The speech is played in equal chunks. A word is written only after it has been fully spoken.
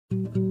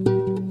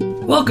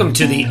Welcome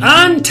to the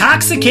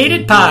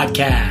Untoxicated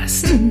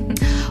Podcast.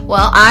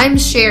 Well, I'm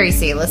Sheri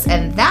Salis,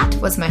 and that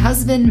was my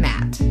husband,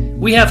 Matt.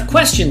 We have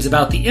questions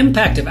about the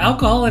impact of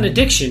alcohol and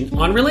addiction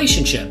on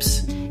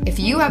relationships. If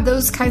you have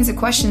those kinds of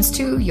questions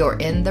too, you're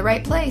in the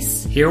right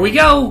place. Here we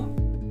go.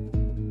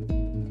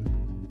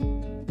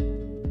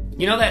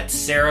 You know that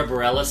Sarah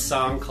Bareilles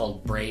song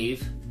called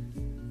Brave?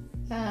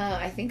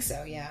 I think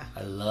so, yeah.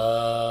 I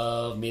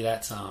love me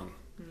that song.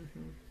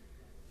 Mm-hmm.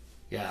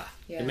 Yeah,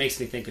 it makes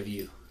me think of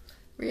you.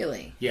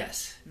 Really?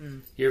 Yes.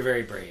 You're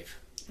very brave.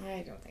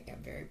 I don't think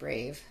I'm very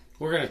brave.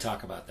 We're going to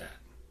talk about that.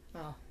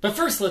 Oh. But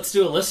first, let's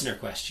do a listener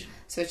question.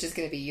 So it's just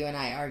going to be you and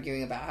I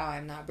arguing about how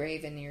I'm not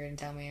brave, and you're going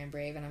to tell me I'm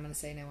brave, and I'm going to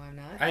say, no, I'm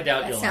not? I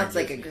doubt you'll That sounds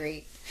like argue a with me.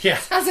 great... Yeah.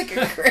 Sounds like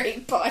a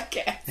great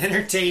podcast.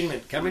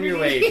 Entertainment coming your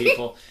way,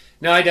 people.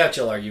 No, I doubt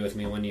you'll argue with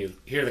me when you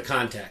hear the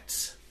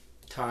context.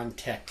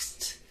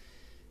 Text.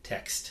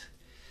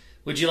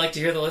 Would you like to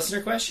hear the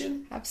listener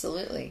question?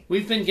 Absolutely.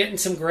 We've been getting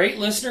some great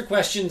listener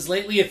questions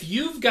lately. If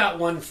you've got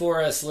one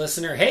for us,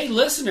 listener, hey,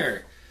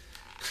 listener,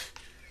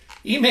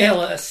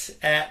 email us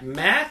at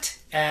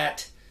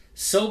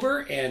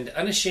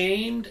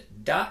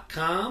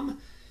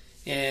matt@soberandunashamed.com,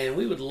 and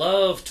we would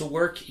love to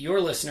work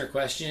your listener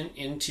question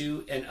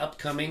into an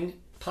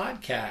upcoming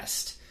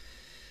podcast.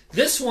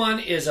 This one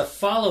is a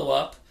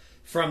follow-up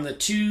from the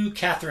 2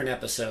 Catherine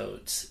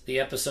episodes, the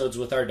episodes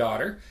with our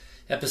daughter.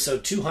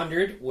 Episode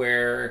 200,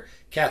 where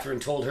Catherine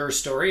told her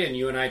story, and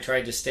you and I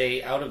tried to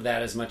stay out of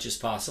that as much as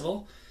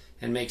possible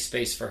and make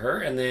space for her.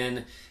 And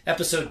then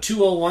episode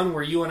 201,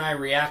 where you and I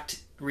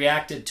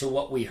reacted to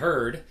what we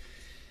heard.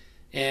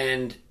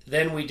 And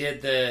then we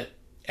did the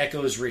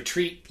Echoes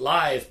Retreat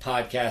Live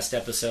podcast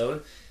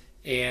episode.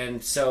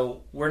 And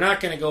so we're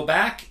not going to go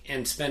back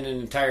and spend an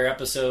entire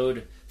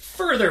episode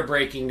further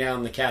breaking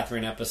down the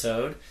Catherine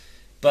episode.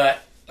 But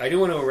I do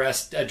want to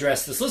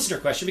address this listener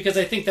question because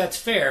I think that's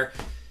fair.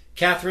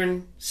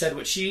 Catherine said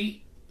what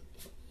she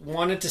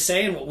wanted to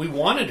say and what we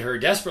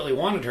desperately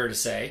wanted her to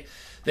say.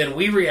 Then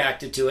we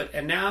reacted to it,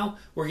 and now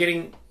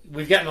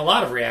we've gotten a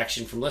lot of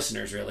reaction from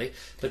listeners, really.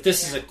 But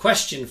this is a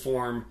question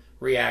form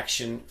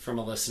reaction from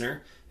a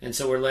listener, and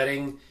so we're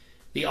letting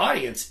the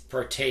audience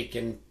partake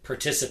and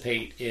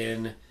participate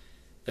in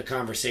the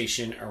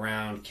conversation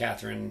around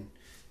Catherine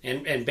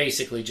and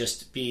basically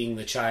just being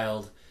the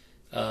child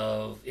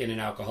in an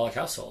alcoholic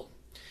household.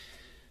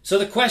 So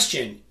the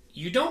question: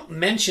 you don't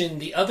mention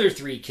the other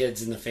 3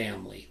 kids in the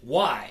family.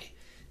 Why?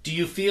 Do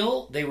you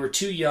feel they were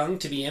too young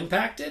to be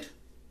impacted?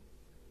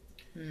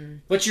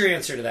 What's your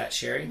answer to that,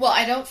 Sheri? Well,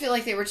 I don't feel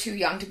like they were too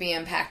young to be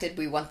impacted.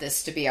 We want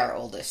this to be our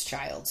oldest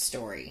child's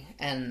story.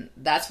 And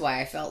that's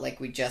why I felt like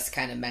we just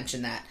kind of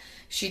mentioned that.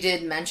 She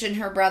did mention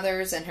her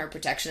brothers and her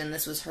protection, and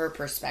this was her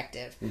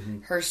perspective,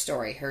 her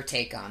story, her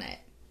take on it.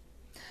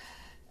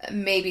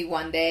 Maybe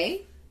one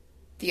day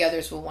the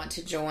others will want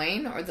to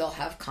join, or they'll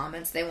have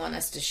comments they want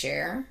us to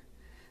share.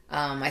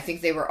 I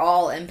think they were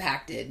all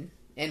impacted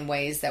in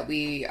ways that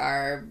we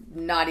are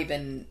not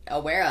even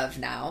aware of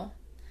now.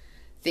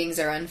 Things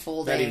are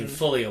unfolding. Not even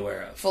fully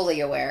aware of.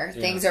 Fully aware.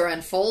 Yeah. Things are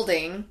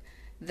unfolding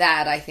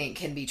that I think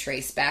can be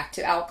traced back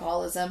to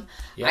alcoholism.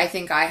 Yeah. I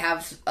think I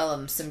have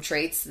some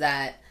traits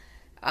that,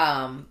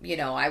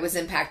 I was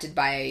impacted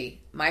by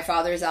my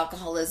father's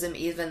alcoholism,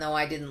 even though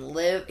he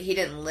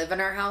didn't live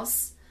in our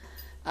house.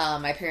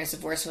 My parents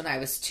divorced when I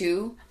was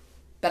 2.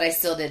 But I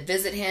still did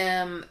visit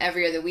him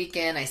every other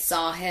weekend. I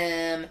saw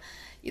him.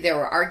 There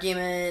were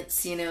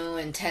arguments,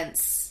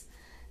 intense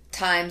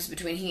times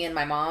between he and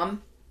my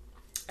mom.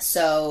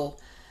 So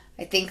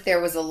I think there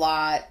was a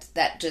lot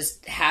that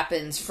just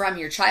happens from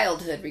your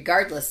childhood,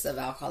 regardless of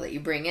alcohol, that you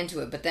bring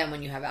into it. But then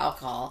when you have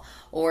alcohol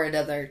or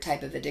another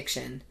type of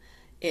addiction,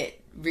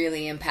 it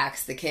really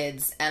impacts the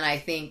kids. And I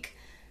think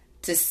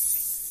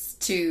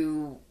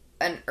to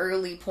an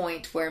early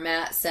point where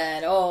Matt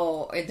said,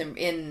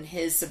 in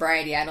his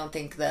sobriety, I don't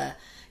think the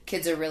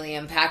kids are really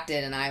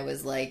impacted. And I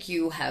was like,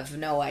 you have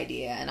no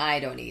idea, and I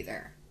don't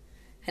either.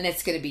 And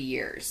it's going to be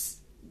years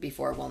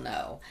before we'll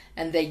know.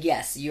 And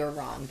yes, you're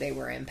wrong. They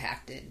were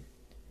impacted.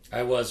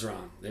 I was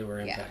wrong. They were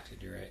impacted.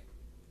 Yeah. You're right.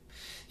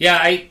 Yeah,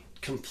 I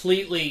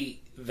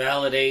completely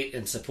validate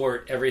and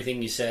support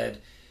everything you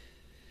said.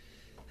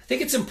 I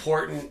think it's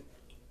important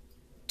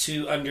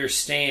to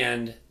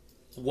understand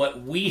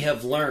what we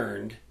have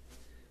learned,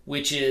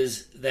 which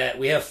is that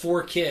we have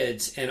 4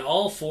 kids, and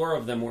all 4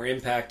 of them were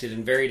impacted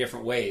in very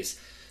different ways.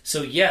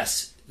 So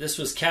yes, this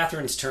was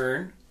Catherine's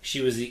turn.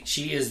 She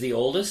is the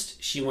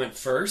oldest. She went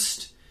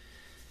first.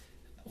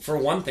 For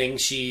one thing,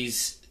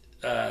 she's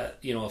a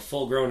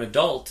full-grown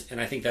adult, and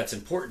I think that's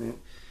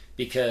important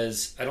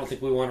because I don't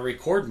think we want to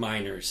record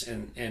minors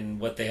and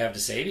what they have to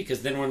say,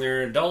 because then when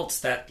they're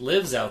adults, that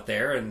lives out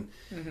there, and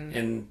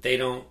they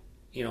don't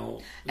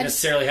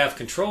necessarily have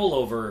control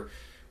over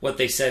what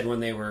they said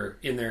when they were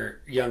in their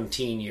young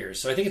teen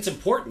years. So I think it's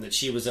important that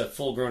she was a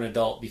full-grown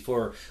adult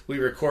before we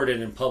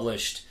recorded and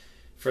published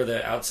for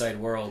the outside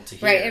world to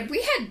hear. Right, and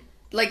we had,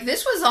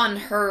 this was on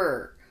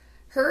her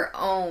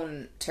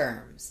own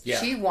terms. Yeah.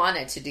 She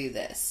wanted to do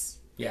this.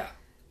 Yeah.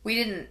 We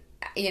didn't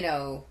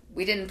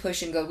we didn't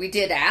push and go. We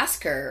did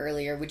ask her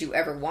earlier, would you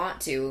ever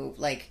want to,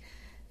 like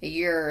a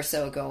year or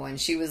so ago,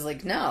 and she was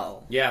like,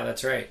 no. Yeah,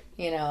 that's right.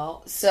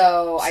 So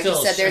Still, I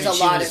just said there's a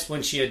lot of...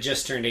 When she had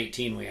just turned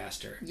 18, we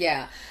asked her.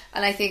 Yeah,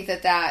 and I think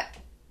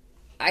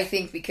I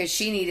think because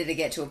she needed to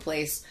get to a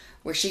place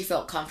where she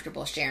felt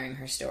comfortable sharing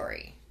her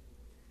story.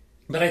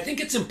 But I think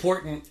it's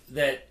important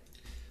that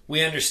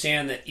we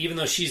understand that even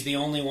though she's the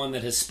only one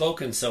that has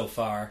spoken so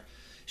far,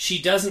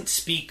 she doesn't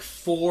speak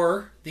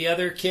for the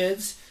other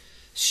kids.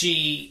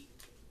 She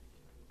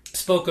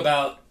spoke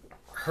about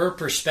her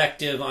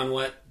perspective on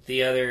what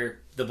the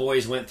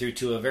boys went through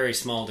to a very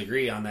small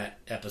degree on that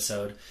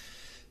episode.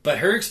 But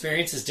her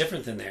experience is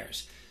different than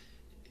theirs.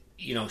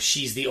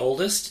 She's the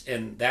oldest,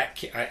 and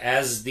that,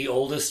 as the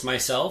oldest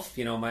myself,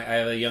 I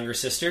have a younger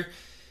sister,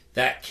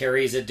 that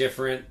carries a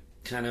different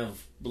kind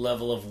of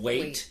level of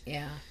weight.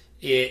 Yeah.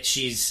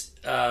 She's,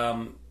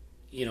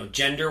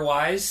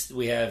 gender-wise,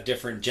 we have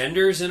different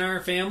genders in our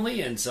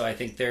family, and so I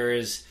think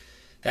that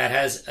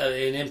has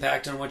an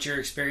impact on what your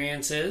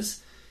experience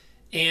is.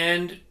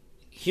 And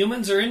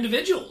humans are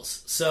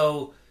individuals.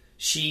 So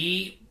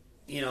she,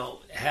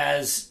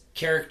 has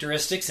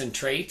characteristics and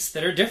traits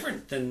that are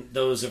different than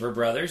those of her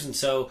brothers. And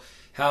so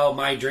how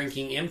my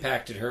drinking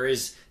impacted her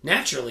is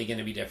naturally going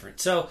to be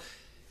different. So,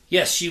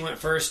 yes, she went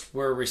first.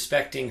 We're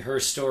respecting her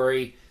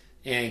story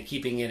and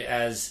keeping it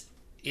as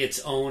its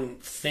own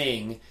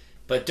thing.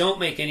 But don't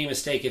make any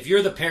mistake. If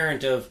you're the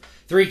parent of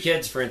 3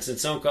 kids, for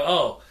instance, don't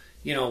go,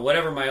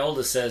 whatever my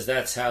oldest says,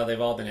 that's how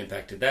they've all been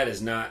impacted. That is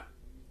not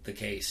the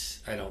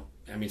case.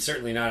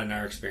 Certainly not in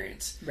our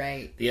experience.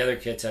 Right. The other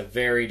kids have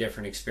very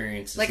different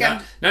experiences. Like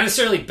not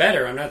necessarily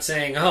better. I'm not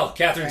saying,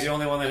 Catherine's the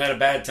only one that had a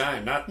bad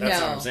time. That's not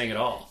what I'm saying at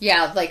all.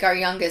 Yeah, like our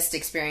youngest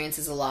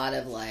experiences a lot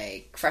of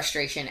like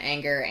frustration,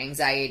 anger,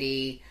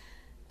 anxiety,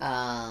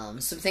 some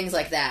things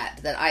like that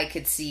I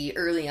could see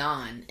early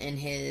on in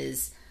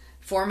his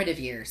formative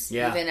years,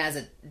 even as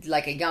a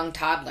young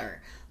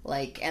toddler.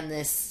 And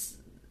this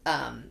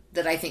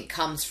that I think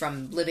comes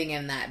from living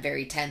in that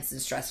very tense and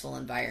stressful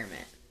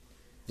environment.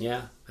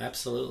 Yeah,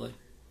 absolutely.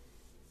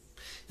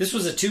 This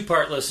was a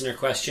 2-part listener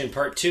question.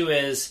 Part 2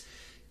 is,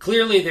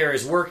 clearly there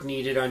is work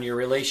needed on your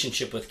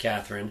relationship with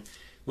Catherine.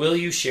 Will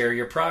you share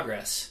your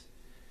progress?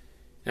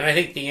 And I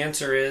think the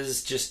answer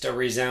is just a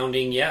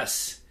resounding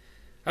yes.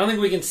 I don't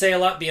think we can say a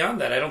lot beyond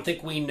that. I don't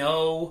think we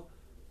know.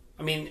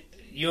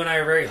 You and I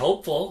are very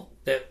hopeful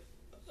that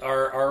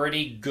our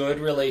already good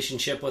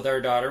relationship with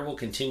our daughter will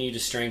continue to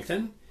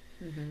strengthen,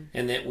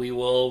 and that we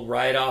will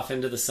ride off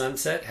into the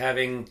sunset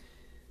having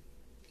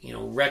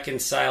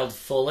reconciled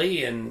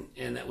fully, and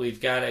that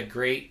we've got a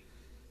great,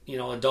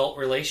 adult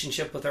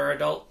relationship with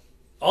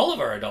all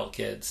of our adult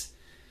kids.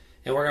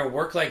 And we're going to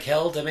work like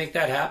hell to make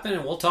that happen,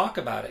 and we'll talk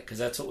about it because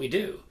that's what we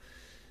do.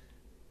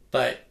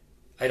 But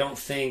I don't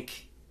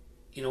think,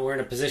 we're in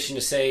a position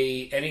to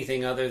say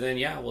anything other than,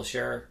 we'll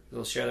share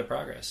the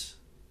progress.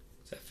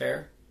 Is that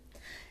fair?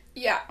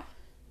 Yeah.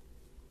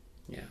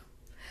 Yeah.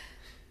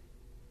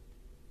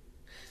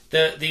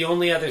 The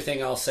only other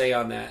thing I'll say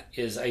on that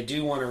is I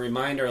do want to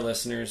remind our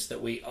listeners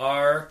that we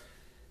are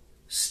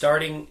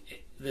starting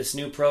this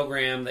new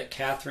program that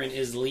Catherine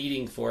is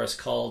leading for us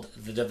called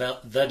The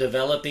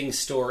Developing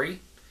Story.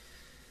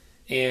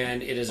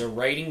 And it is a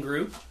writing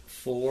group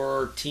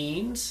for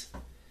teens.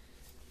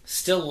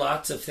 Still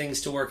lots of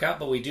things to work out,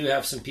 but we do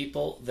have some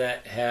people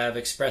that have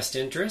expressed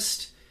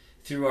interest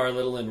through our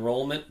little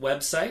enrollment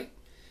website.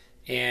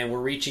 And we're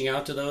reaching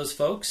out to those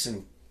folks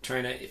and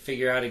trying to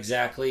figure out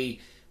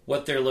exactly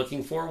what they're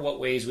looking for, what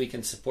ways we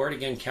can support.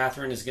 Again,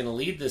 Catherine is going to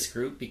lead this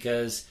group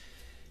because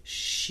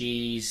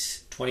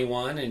she's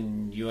 21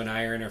 and you and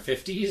I are in our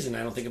 50s, and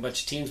I don't think a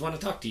bunch of teens want to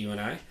talk to you and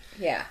I.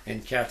 Yeah.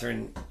 And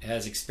Catherine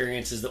has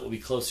experiences that will be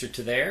closer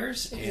to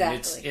theirs.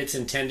 Exactly. And it's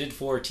intended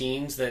for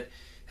teens that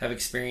have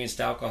experienced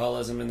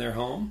alcoholism in their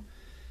home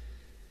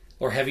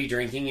or heavy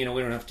drinking. We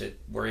don't have to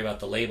worry about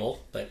the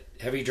label, but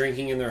heavy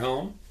drinking in their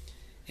home.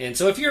 And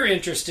so if you're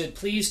interested,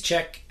 please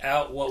check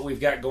out what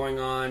we've got going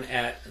on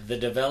at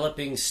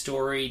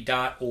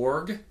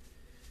thedevelopingstory.org.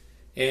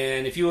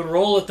 And if you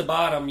enroll at the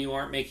bottom, you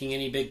aren't making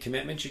any big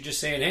commitments. You're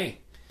just saying, hey,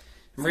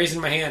 I'm raising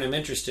my hand. I'm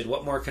interested.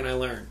 What more can I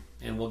learn?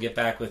 And we'll get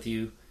back with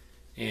you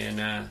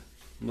and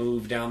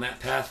move down that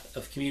path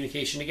of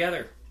communication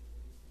together.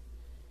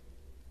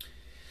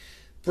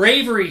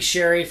 Bravery,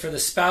 Sheri, for the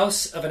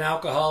spouse of an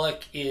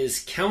alcoholic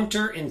is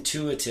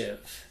counterintuitive.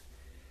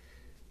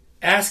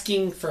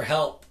 Asking for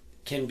help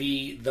can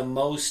be the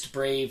most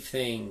brave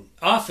thing.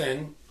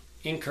 Often,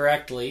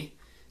 incorrectly,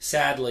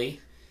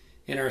 sadly,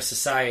 in our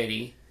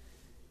society,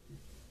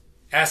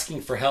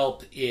 asking for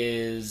help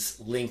is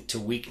linked to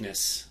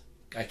weakness.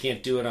 I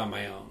can't do it on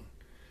my own.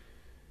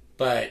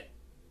 But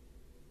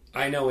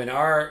I know in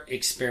our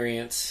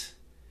experience,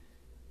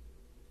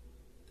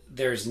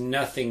 there's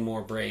nothing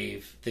more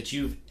brave that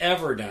you've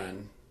ever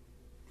done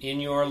in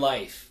your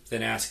life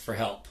than ask for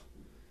help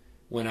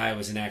when I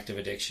was in active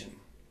addiction.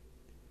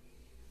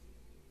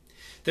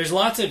 There's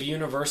lots of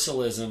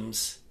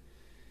universalisms,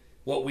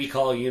 what we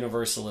call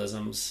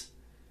universalisms,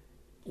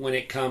 when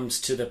it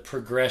comes to the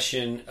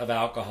progression of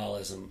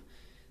alcoholism.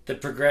 The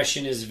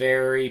progression is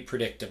very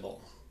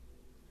predictable.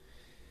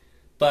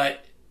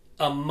 But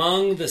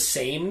among the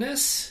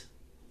sameness,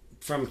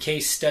 from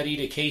case study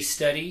to case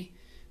study,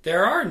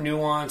 there are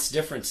nuanced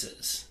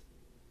differences.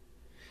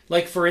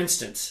 Like, for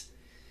instance,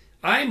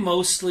 I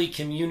mostly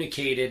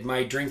communicated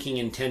my drinking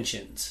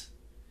intentions.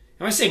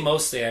 And when I say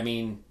mostly, I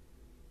mean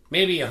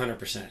maybe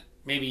 100%.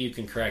 Maybe you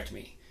can correct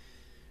me.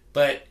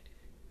 But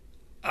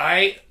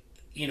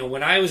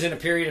when I was in a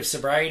period of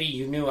sobriety,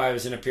 you knew I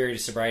was in a period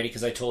of sobriety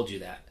because I told you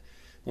that.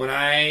 When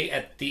I,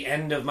 at the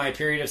end of my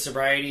period of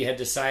sobriety, had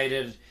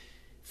decided,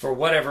 for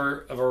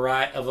whatever of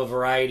a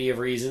variety of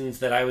reasons,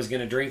 that I was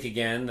going to drink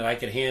again, that I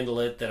could handle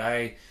it, that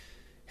I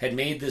had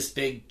made this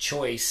big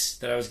choice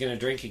that I was going to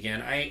drink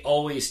again, I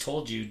always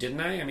told you,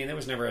 didn't I? I mean, there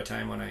was never a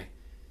time when I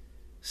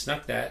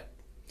snuck that.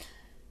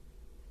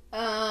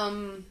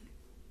 And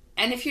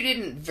if you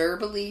didn't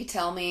verbally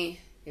tell me,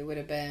 it would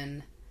have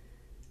been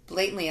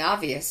blatantly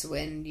obvious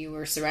when you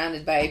were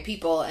surrounded by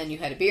people and you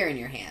had a beer in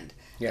your hand.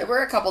 Yeah. There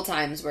were a couple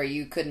times where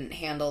you couldn't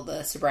handle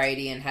the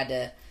sobriety and had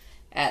to,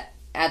 at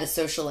a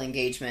social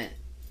engagement,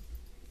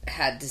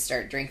 had to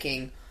start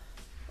drinking,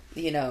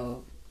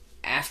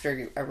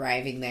 after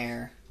arriving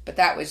there. But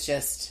that was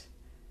just,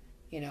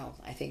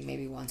 I think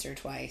maybe once or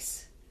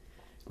twice.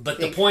 But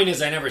the point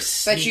is, I never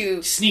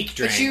sneak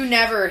drank. But you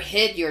never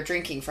hid your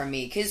drinking from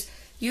me because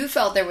you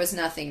felt there was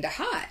nothing to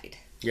hide.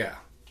 Yeah.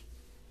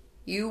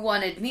 You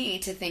wanted me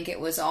to think it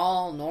was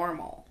all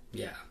normal.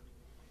 Yeah.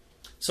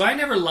 So I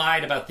never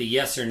lied about the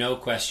yes or no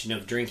question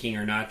of drinking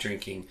or not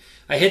drinking.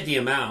 I hid the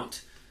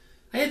amount.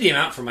 I hid the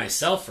amount for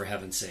myself, for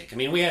heaven's sake. I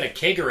mean, we had a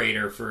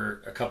kegerator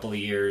for a couple of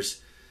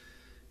years,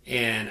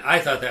 and I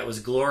thought that was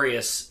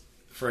glorious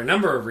for a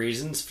number of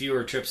reasons.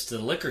 Fewer trips to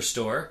the liquor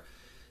store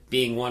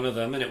being one of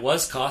them, and it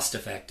was cost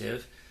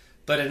effective.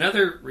 But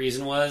another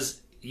reason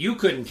was you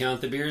couldn't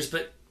count the beers,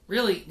 but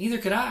really, neither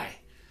could I.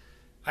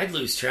 I'd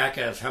lose track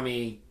of how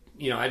many,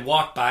 I'd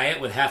walk by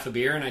it with half a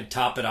beer and I'd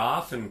top it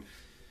off, and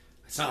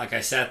it's not like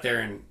I sat there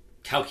and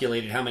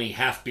calculated how many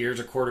half beers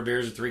or quarter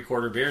beers or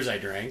three-quarter beers I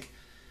drank.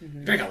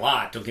 Mm-hmm. I drank a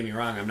lot, don't get me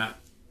wrong.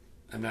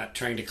 I'm not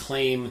trying to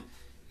claim,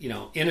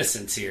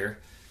 innocence here.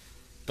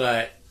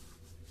 But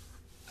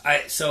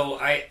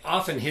I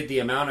often hid the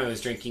amount I was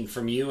drinking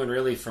from you and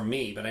really from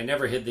me, but I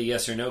never hid the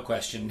yes or no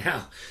question.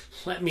 Now,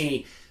 let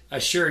me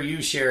assure you,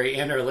 Sheri,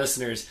 and our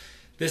listeners,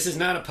 this is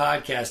not a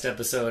podcast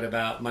episode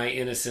about my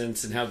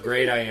innocence and how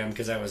great I am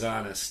because I was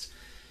honest.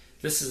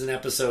 This is an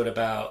episode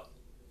about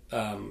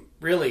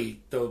really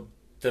the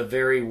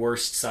very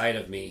worst side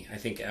of me, I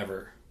think,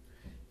 ever,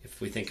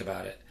 if we think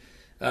about it.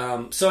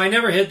 So I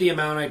never hid the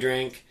amount I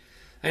drank.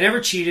 I never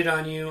cheated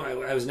on you.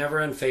 I was never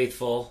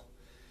unfaithful.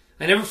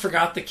 I never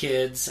forgot the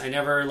kids. I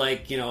never, I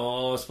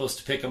was supposed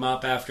to pick them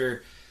up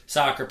after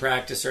soccer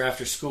practice or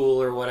after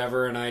school or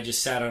whatever, and I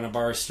just sat on a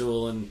bar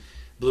stool and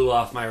blew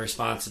off my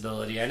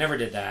responsibility. I never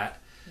did that.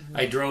 Mm-hmm.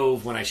 I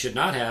drove when I should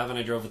not have, and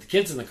I drove with the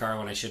kids in the car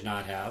when I should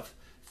not have,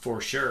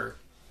 for sure.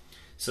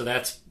 So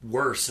that's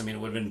worse. I mean, it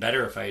would have been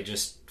better if I had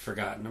just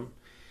forgotten them.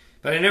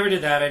 But I never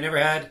did that. I never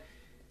had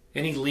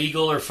any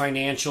legal or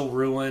financial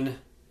ruin.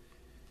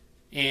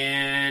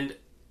 And,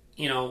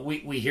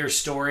 we hear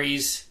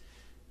stories,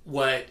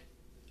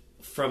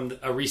 from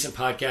a recent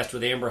podcast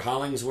with Amber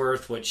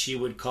Hollingsworth, what she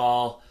would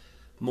call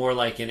more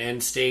like an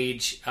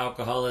end-stage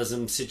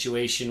alcoholism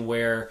situation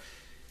where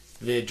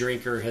the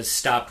drinker has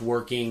stopped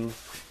working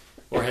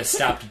or has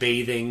stopped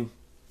bathing,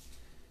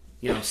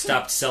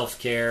 stopped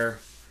self-care.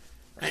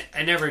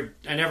 I never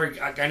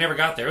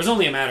got there. It was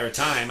only a matter of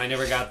time. I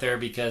never got there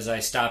because I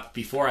stopped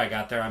before I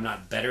got there. I'm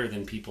not better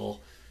than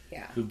people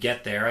who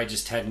get there. I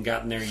just hadn't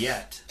gotten there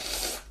yet.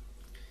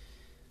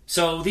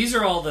 So these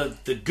are all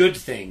the good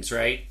things,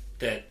 right?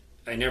 That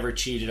I never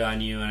cheated on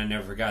you, and I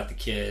never forgot the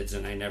kids,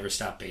 and I never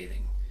stopped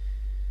bathing.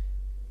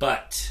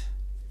 But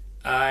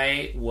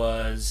I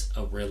was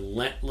a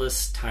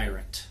relentless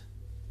tyrant.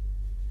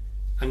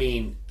 I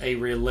mean, a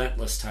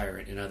relentless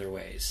tyrant in other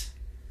ways.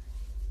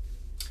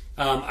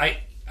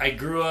 I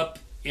grew up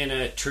in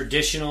a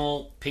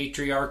traditional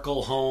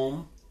patriarchal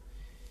home.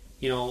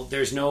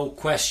 There's no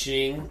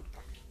questioning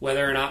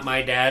whether or not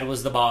my dad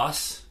was the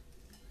boss.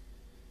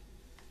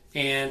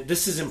 And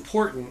this is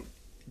important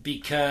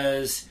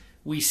because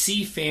we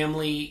see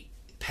family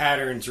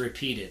patterns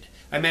repeated.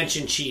 I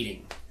mentioned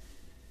cheating.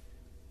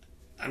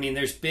 I mean,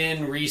 there's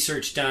been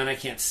research done. I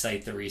can't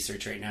cite the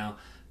research right now.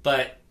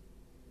 But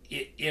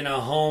in a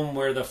home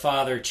where the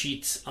father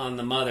cheats on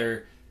the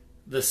mother,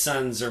 the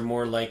sons are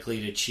more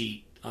likely to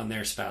cheat on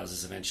their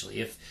spouses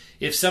eventually.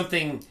 If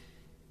something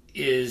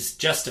is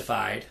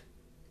justified,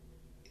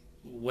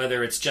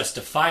 whether it's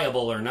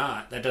justifiable or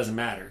not, that doesn't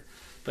matter.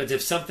 But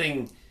if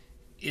something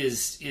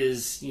is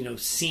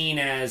seen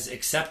as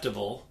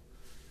acceptable,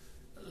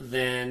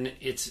 then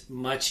it's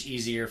much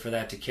easier for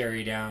that to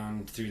carry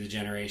down through the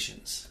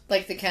generations.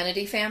 Like the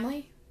Kennedy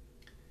family?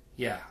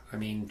 Yeah, I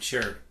mean,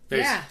 sure.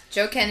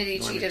 Joe Kennedy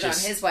cheated on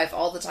his wife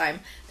all the time.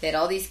 They had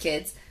all these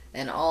kids,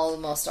 and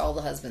almost all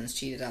the husbands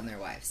cheated on their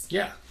wives.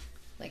 Yeah.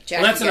 Like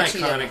Jackie well, that's an got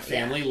cheated iconic on.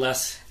 family.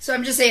 Less. So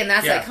I'm just saying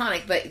that's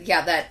iconic, but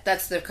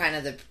that's the kind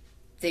of the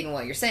thing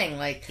what you're saying.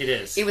 Like it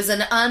is. It was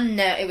an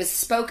unknown. It was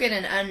spoken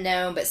and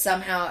unknown, but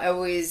somehow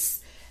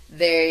always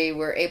they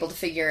were able to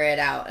figure it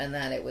out, and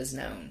that it was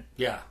known.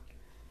 Yeah.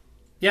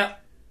 Yeah.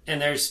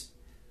 And there's,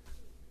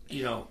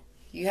 you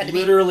had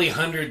literally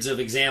hundreds of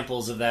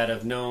examples of that,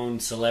 of known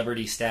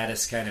celebrity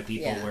status kind of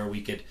people where we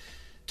could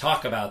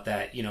talk about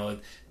that.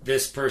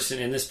 This person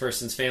in this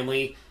person's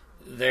family,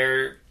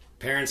 their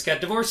parents got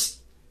divorced.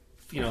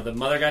 The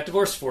mother got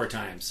divorced 4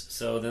 times.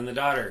 So then the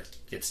daughter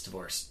gets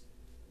divorced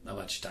a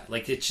bunch of times.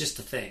 Like, it's just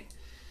a thing.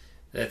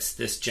 That's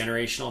this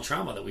generational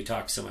trauma that we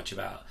talk so much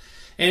about.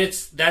 And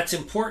that's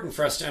important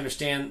for us to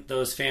understand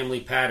those family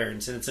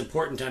patterns. And it's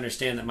important to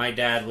understand that my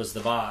dad was the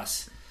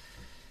boss.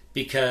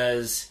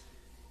 Because,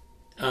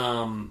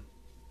 that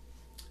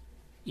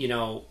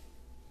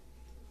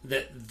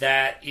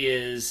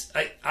is...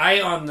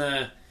 I on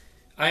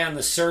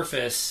the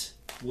surface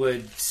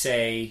would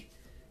say...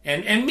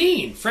 And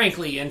mean,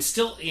 frankly, and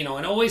still,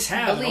 and always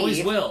have, and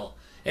always will,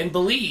 and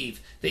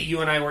believe that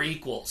you and I were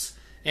equals.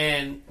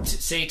 And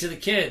say to the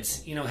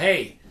kids,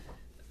 hey,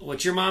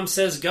 what your mom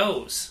says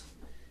goes.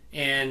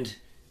 And,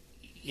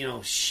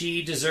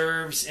 she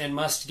deserves and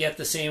must get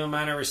the same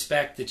amount of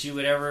respect that you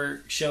would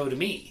ever show to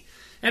me.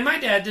 And my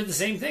dad did the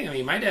same thing. I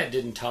mean, my dad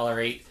didn't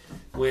tolerate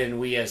when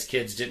we as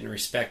kids didn't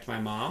respect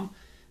my mom.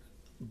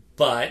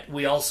 But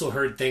we also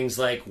heard things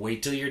like,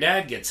 wait till your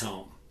dad gets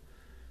home.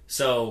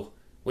 So...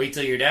 wait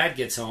till your dad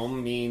gets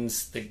home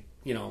means the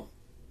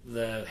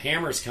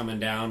hammer's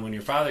coming down when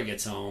your father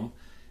gets home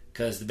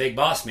because the big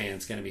boss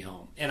man's going to be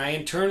home. And I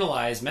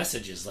internalize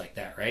messages like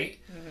that, right?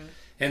 Mm-hmm.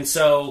 And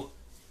so,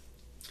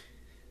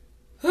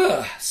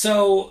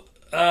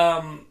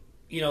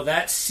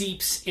 that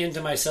seeps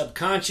into my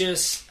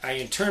subconscious. I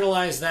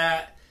internalize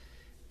that.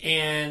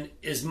 And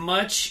as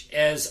much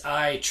as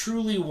I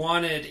truly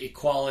wanted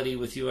equality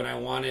with you and I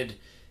wanted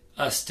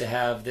us to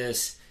have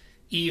this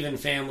even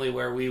family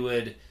where we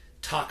would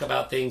talk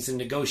about things and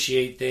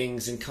negotiate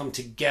things and come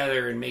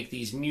together and make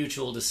these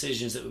mutual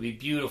decisions that would be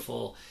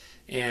beautiful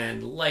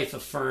and life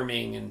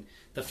affirming and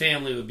the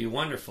family would be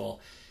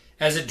wonderful.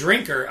 As a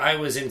drinker, I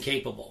was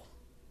incapable.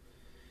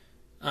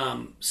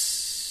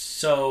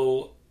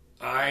 So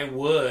I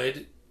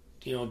would,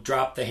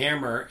 drop the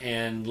hammer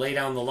and lay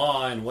down the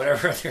law and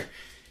whatever other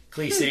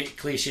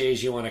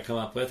cliches you want to come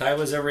up with. I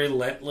was a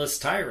relentless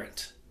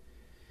tyrant.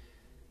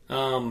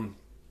 Even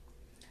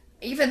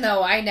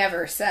though I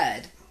never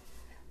said...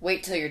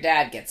 wait till your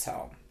dad gets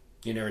home.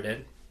 You never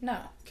did? No.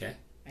 Okay.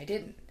 I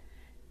didn't.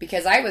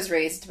 Because I was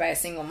raised by a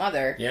single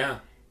mother. Yeah.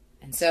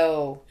 And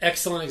so...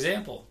 excellent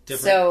example.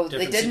 It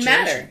didn't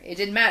matter. It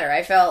didn't matter.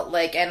 I felt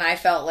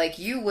like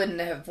you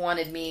wouldn't have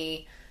wanted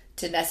me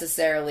to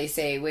necessarily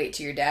say, wait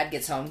till your dad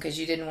gets home, because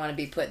you didn't want to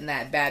be put in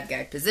that bad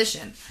guy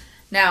position.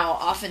 Now,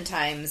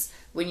 oftentimes,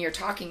 when you're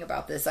talking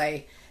about this,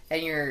 and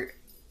you're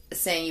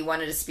saying you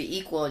wanted us to be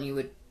equal,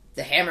 and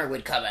the hammer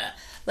would come out.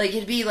 Like,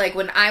 it'd be like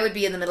when I would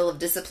be in the middle of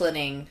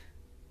disciplining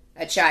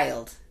a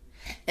child,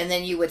 and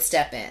then you would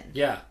step in.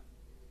 Yeah.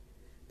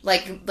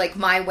 Like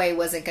my way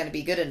wasn't going to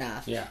be good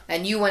enough. Yeah.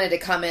 And you wanted to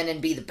come in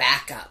and be the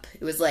backup.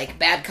 It was like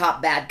bad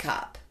cop, bad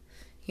cop.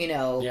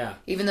 Yeah.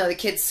 Even though the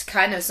kids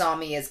kind of saw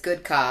me as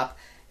good cop,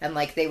 and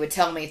like they would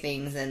tell me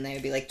things, and they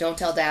would be like, don't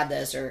tell dad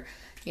this, or,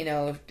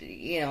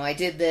 I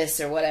did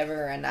this or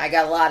whatever, and I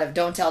got a lot of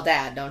don't tell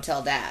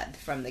dad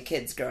from the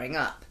kids growing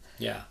up.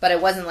 Yeah. But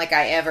it wasn't like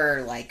I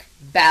ever,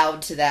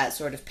 bowed to that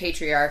sort of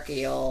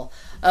patriarchal,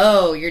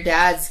 oh, your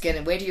dad's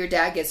gonna, wait till your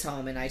dad gets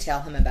home and I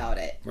tell him about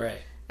it. Right.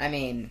 I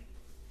mean,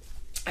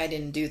 I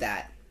didn't do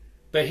that.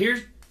 But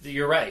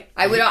you're right.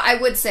 I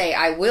would say,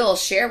 I will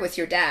share with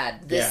your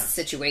dad this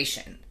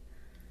situation.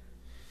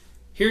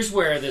 Here's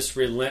where this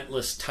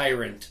relentless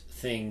tyrant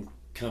thing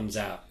comes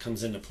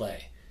into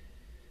play.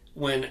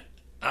 When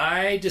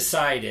I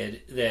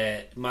decided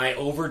that my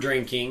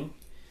over-drinking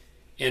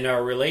and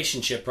our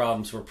relationship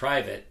problems were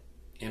private,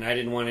 and I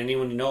didn't want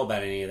anyone to know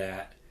about any of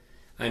that,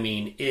 I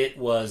mean, it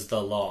was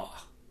the law.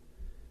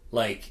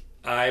 Like,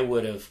 I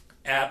would have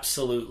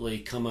absolutely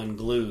come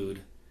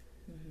unglued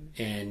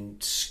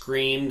and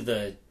screamed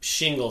the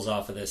shingles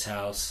off of this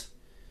house,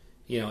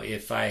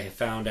 if I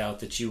found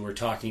out that you were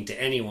talking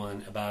to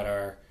anyone about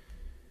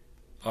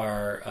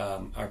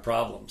our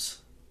problems.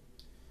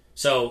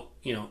 So,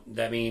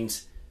 that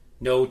means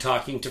no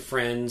talking to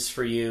friends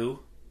for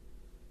you,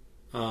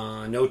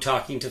 no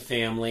talking to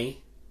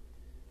family,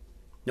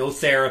 no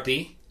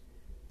therapy.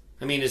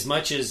 I mean, as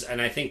much as,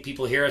 and I think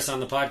people hear us on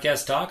the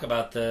podcast talk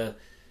about the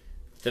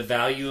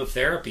value of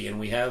therapy, and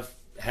we have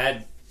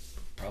had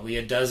probably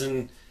a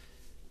dozen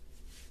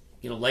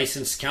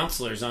licensed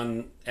counselors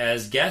on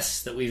as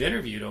guests that we've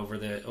interviewed over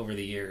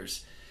the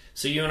years.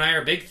 So you and I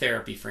are big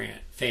therapy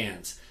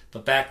fans.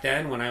 But back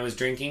then, when I was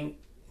drinking,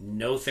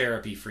 no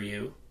therapy for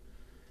you.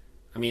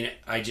 I mean,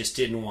 I just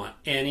didn't want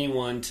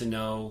anyone to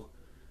know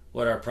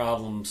what our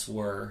problems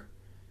were.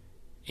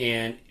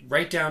 And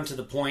right down to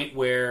the point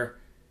where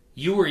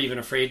you were even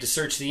afraid to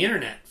search the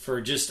internet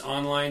for just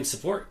online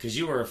support, because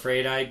you were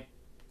afraid I'd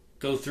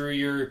go through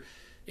your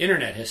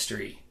internet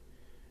history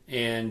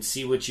and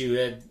see what you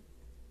had,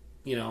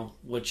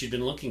 what you'd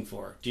been looking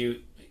for.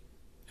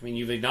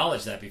 You've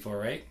acknowledged that before,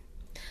 right?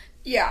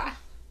 Yeah.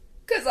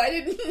 Because I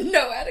didn't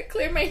know how to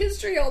clear my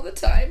history all the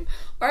time.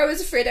 Or I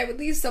was afraid I would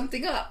leave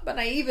something up. And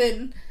I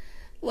even,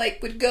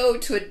 would go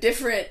to a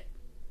different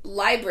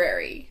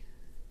library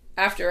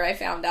after I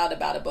found out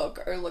about a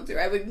book or looked through.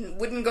 I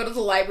wouldn't go to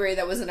the library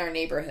that was in our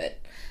neighborhood.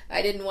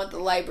 I didn't want the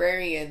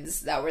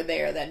librarians that were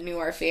there that knew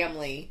our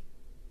family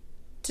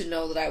to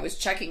know that I was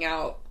checking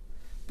out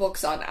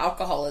books on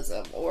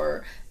alcoholism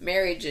or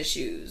marriage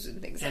issues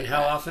and things like that. And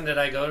how often did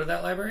I go to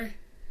that library?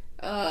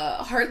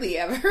 Hardly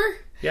ever.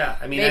 Yeah,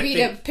 maybe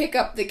to pick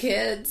up the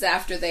kids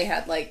after they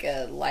had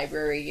a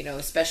library,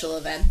 special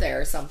event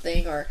there or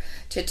something, or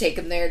to take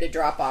them there to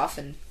drop off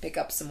and pick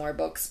up some more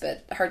books,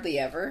 but hardly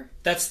ever.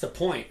 That's the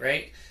point,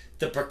 right?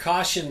 The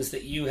precautions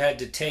that you had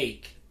to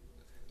take,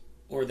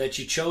 or that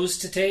you chose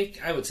to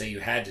take, I would say you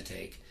had to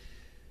take,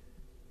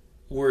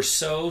 were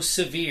so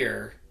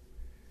severe,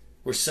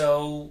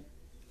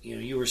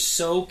 you were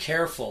so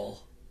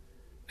careful.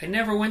 I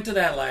never went to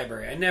that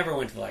library. I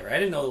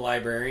didn't know the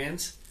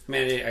librarians. I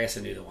guess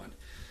I knew the one.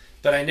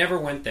 But I never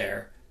went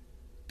there.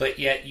 But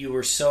yet you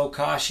were so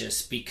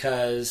cautious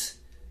because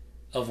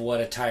of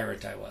what a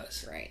tyrant I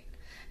was. Right.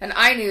 And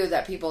I knew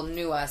that people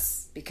knew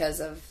us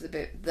because of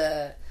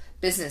the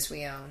business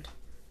we owned.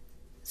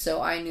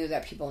 So I knew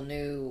that people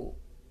knew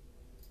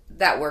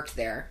that worked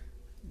there.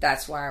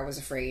 That's why I was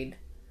afraid.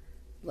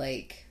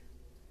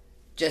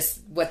 Just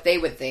what they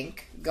would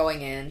think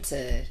going in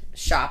to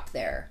shop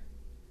there.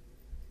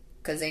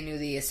 Because they knew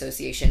the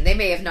association. They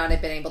may have not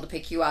have been able to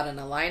pick you out in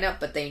a lineup,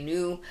 but they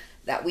knew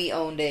that we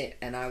owned it,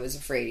 and I was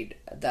afraid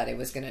that it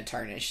was going to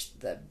tarnish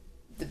the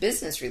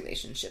business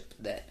relationship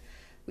that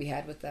we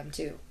had with them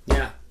too.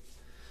 Yeah.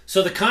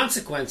 So the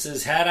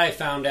consequences, had I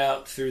found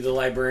out through the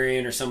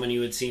librarian or someone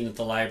you had seen at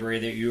the library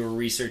that you were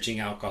researching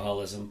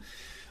alcoholism,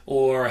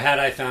 or had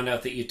I found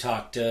out that you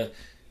talked to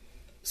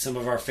some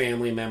of our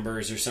family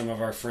members or some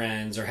of our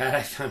friends, or had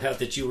I found out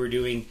that you were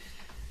doing,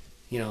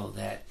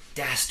 that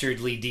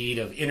dastardly deed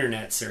of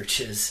internet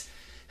searches,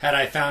 had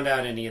I found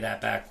out any of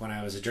that back when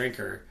I was a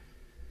drinker,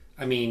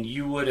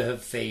 you would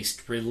have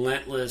faced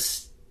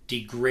relentless,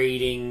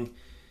 degrading,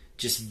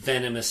 just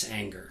venomous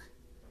anger.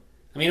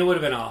 It would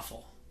have been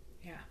awful.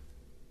 Yeah.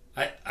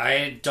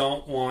 I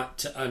don't want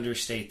to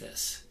understate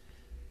this.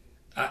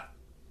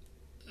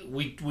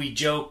 We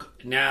joke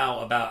now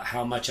about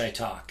how much I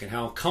talk and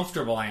how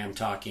comfortable I am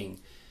talking.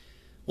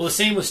 Well, the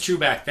same was true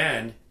back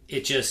then.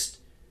 It just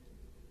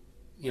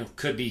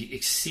could be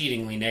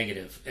exceedingly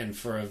negative and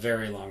for a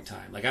very long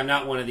time. I'm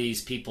not one of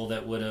these people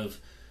that would have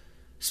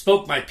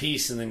spoke my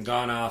piece and then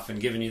gone off and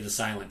given you the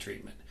silent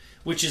treatment,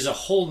 which is a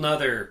whole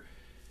nother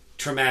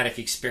traumatic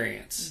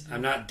experience. Mm-hmm.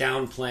 I'm not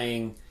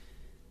downplaying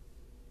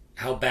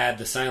how bad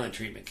the silent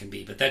treatment can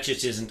be, but that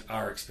just isn't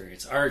our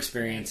experience. Our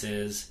experience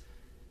is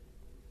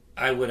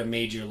I would have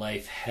made your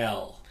life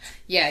hell.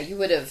 Yeah, you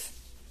would have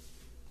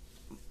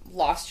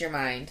lost your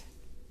mind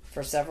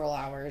for several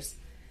hours.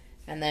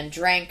 And then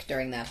drank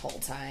during that whole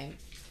time.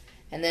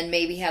 And then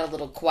maybe had a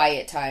little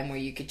quiet time where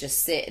you could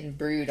just sit and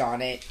brood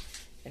on it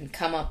and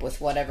come up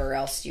with whatever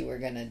else you were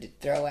going to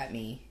throw at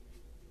me.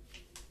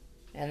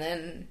 And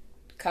then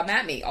come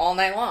at me all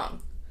night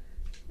long.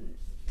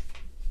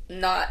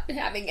 Not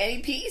having any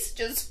peace,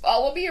 just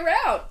follow me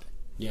around.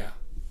 Yeah.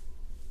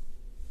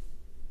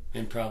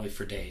 And probably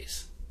for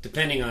days.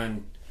 Depending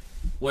on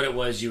what it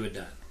was you had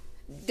done.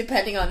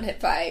 Depending on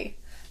if I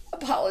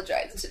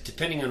apologized.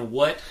 Depending on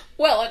what...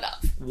 Well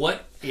enough.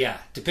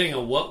 Depending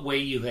on what way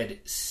you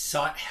had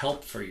sought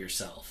help for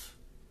yourself.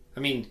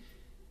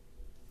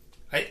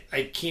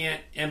 I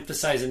can't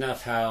emphasize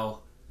enough how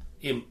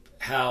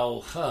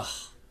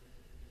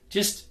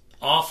just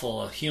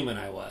awful a human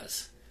I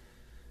was.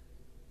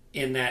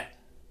 In that,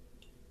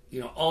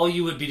 all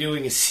you would be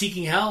doing is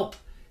seeking help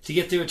to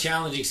get through a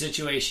challenging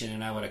situation,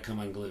 and I would have come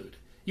unglued.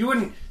 You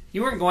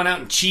weren't going out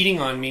and cheating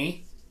on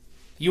me.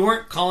 You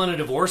weren't calling a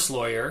divorce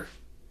lawyer.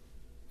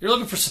 You're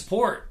looking for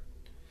support.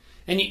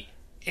 And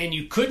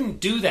you couldn't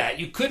do that.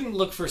 You couldn't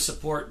look for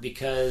support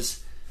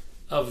because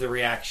of the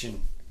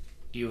reaction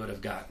you would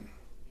have gotten.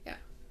 Yeah.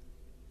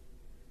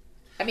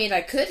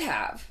 I could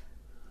have.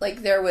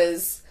 There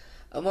was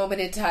a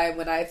moment in time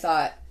when I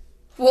thought,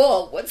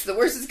 well, what's the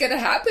worst that's going to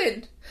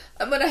happen?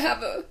 I'm going to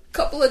have a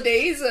couple of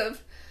days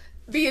of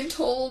being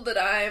told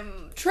that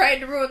I'm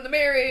trying to ruin the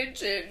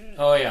marriage and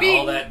being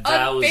all that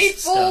vows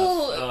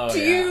unfaithful to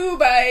you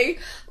by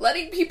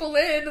letting people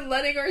in and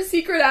letting our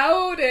secret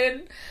out,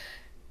 and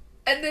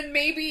then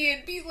maybe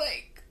it'd be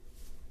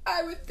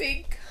I would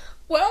think,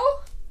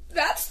 well,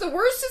 that's the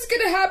worst that's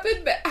going to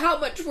happen, but how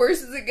much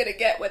worse is it going to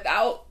get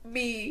without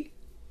me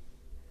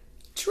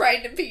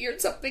trying to figure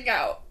something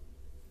out?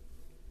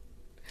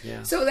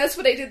 Yeah. So that's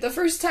what I did the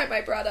first time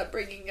I brought up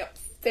bringing up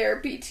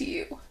therapy to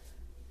you.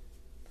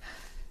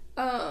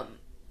 And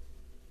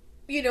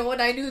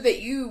I knew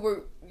that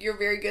you're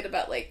very good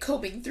about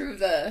combing through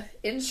the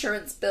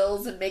insurance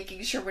bills and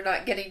making sure we're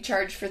not getting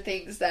charged for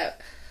things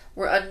that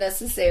were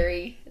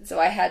unnecessary. And so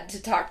I had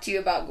to talk to you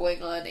about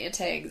going on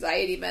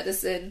anti-anxiety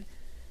medicine.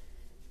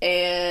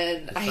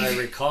 And if I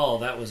recall,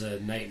 that was a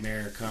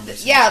nightmare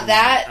conversation. Yeah,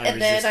 that, and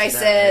then I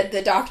said, right?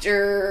 The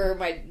doctor,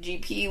 my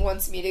GP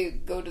wants me to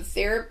go to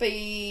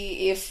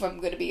therapy if I'm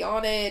going to be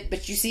on it,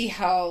 but you see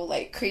how,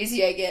 like,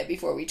 crazy I get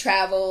before we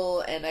travel,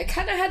 and I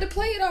kind of had to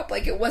play it up,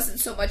 like it wasn't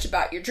so much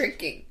about your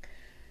drinking.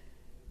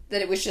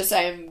 That it was just,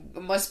 I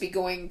must be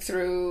going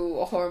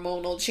through a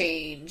hormonal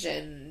change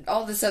and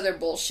all this other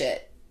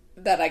bullshit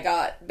that I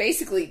got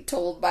basically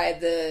told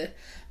by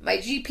my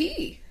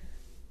GP.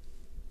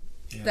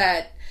 Yeah.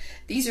 That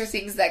these are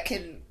things that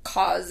can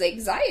cause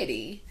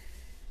anxiety.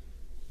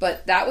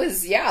 But that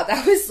was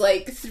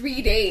like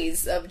 3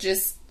 days of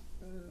just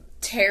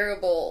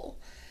terrible,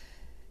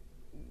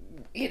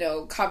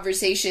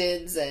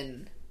 conversations,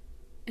 and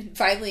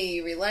finally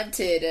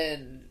relented,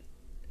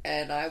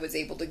 and I was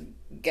able to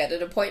get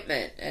an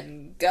appointment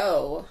and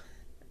go.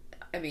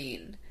 I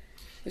mean,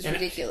 it was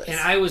ridiculous. And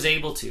I was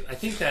able to. I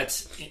think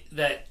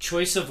that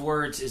choice of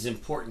words is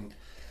important.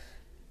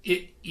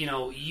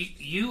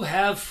 You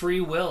have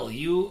free will.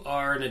 You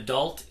are an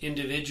adult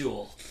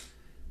individual.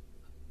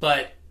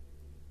 But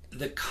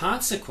the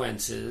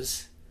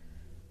consequences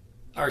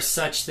are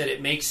such that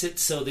it makes it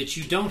so that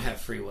you don't have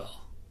free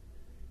will.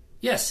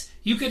 Yes,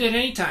 you could at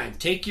any time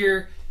take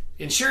your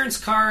insurance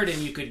card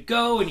and you could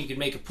go and you could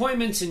make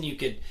appointments and you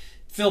could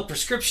fill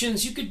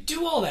prescriptions. You could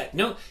do all that.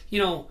 No,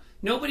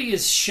 nobody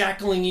is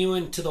shackling you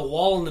into the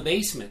wall in the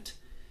basement.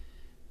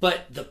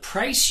 But the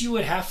price you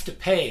would have to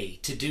pay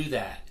to do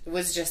that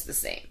was just the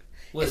same.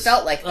 It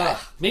felt like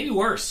that. Maybe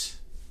worse.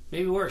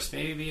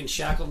 Maybe being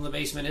shackled in the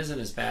basement isn't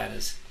as bad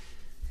as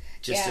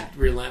just a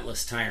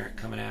relentless tyrant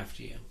coming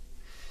after you.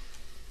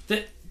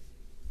 The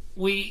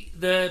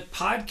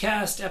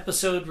podcast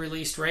episode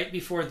released right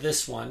before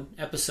this one,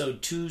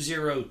 episode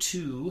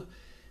 202,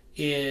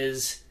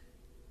 is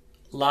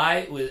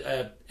live with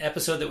an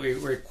episode that we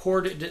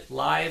recorded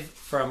live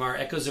from our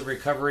Echoes of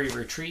Recovery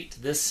retreat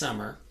this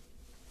summer.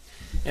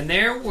 And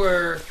there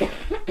were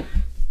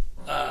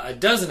a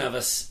dozen of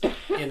us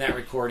in that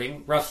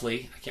recording,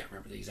 roughly. I can't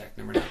remember the exact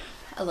number now.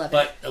 11.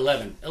 But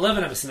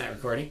 11 of us in that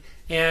recording.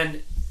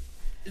 And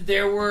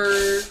there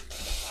were,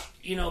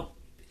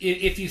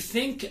 if you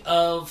think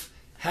of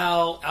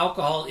how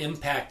alcohol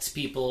impacts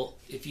people,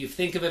 if you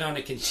think of it on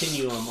a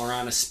continuum or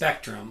on a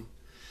spectrum,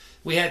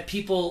 we had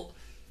people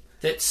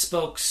that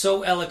spoke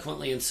so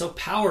eloquently and so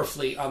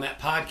powerfully on that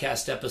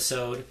podcast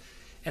episode,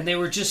 and they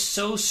were just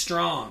so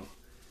strong,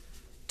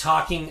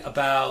 talking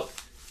about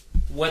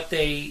what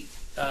they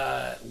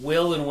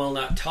will and will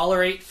not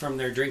tolerate from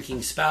their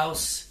drinking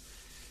spouse,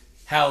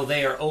 how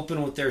they are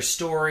open with their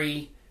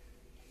story,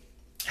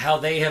 how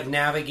they have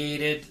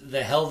navigated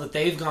the hell that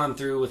they've gone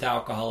through with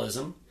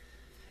alcoholism.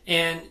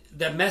 And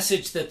the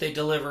message that they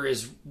deliver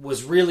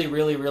was really,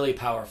 really, really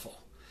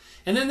powerful.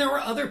 And then there were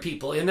other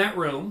people in that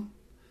room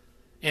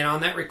and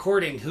on that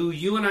recording who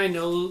you and I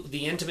know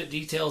the intimate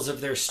details of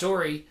their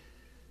story,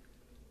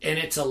 and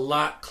it's a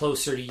lot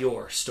closer to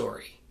your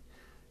story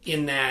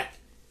in that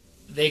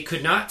they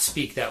could not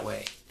speak that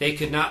way. They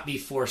could not be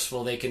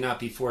forceful. They could not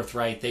be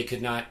forthright. They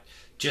could not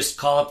just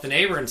call up the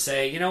neighbor and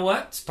say, you know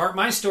what, it's part of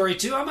my story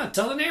too. I'm going to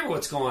tell the neighbor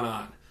what's going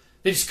on.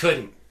 They just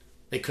couldn't.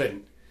 They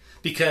couldn't.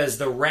 Because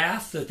the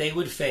wrath that they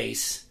would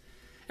face,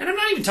 and I'm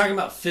not even talking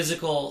about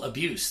physical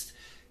abuse.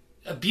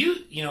 Abuse,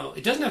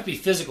 it doesn't have to be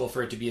physical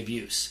for it to be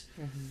abuse.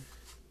 Mm-hmm.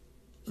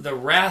 The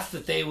wrath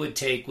that they would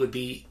take would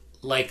be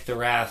like the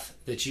wrath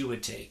that you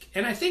would take.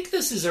 And I think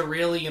this is a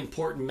really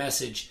important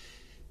message,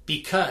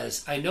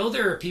 because I know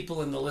there are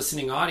people in the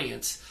listening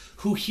audience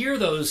who hear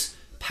those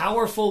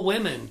powerful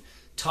women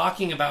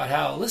talking about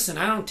how, listen,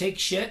 I don't take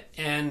shit,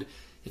 and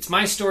it's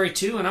my story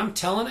too, and I'm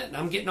telling it, and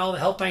I'm getting all the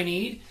help I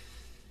need.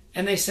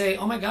 And they say,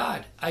 oh my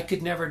God, I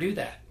could never do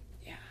that.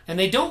 Yeah. And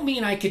they don't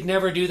mean I could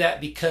never do that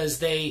because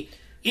they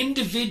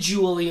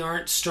individually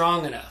aren't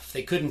strong enough.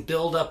 They couldn't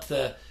build up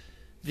the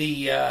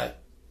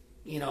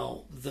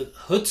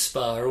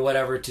chutzpah or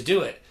whatever to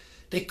do it.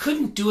 They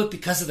couldn't do it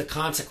because of the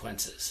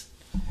consequences.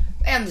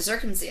 And the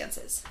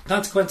circumstances.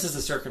 Consequences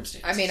of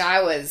circumstances. I mean,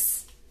 I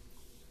was,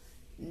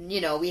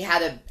 we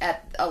had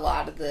at a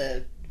lot of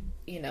the,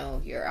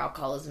 your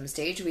alcoholism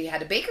stage, we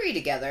had a bakery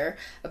together,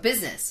 a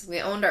business.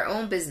 We owned our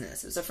own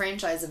business. It was a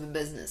franchise of a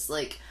business.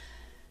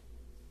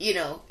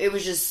 It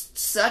was just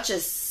such a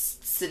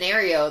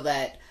scenario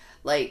that,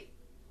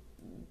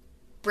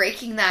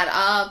 breaking that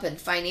up,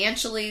 and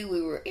financially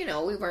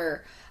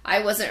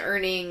I wasn't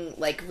earning,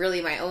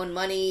 really my own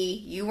money.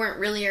 You weren't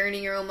really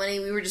earning your own money.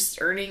 We were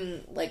just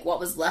earning, what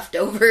was left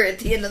over at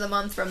the end of the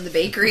month from the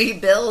bakery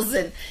bills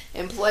and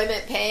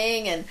employment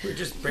paying. And we're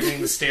just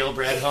bringing the stale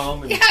bread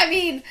home and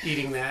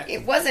eating that.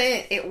 It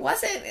wasn't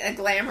a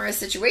glamorous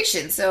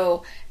situation.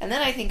 So, and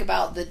then I think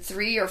about the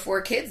 3 or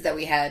 4 kids that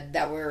we had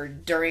that were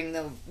during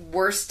the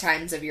worst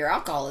times of your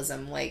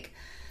alcoholism.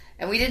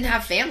 And we didn't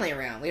have family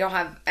around. We don't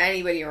have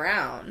anybody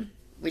around.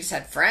 We just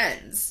had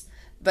friends.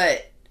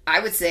 But I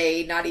would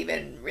say not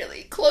even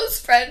really close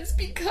friends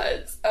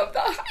because of the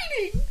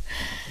hiding.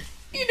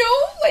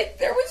 like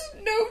there was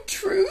no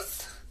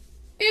truth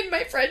in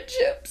my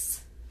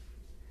friendships.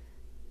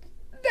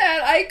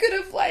 That I could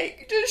have,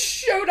 like, just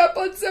showed up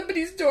on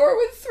somebody's door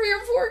with 3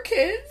 or 4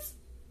 kids.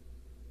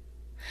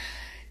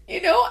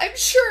 I'm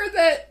sure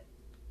that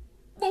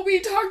when we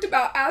talked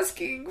about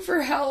asking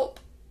for help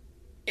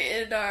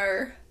in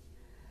our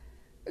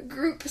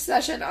group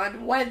session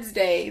on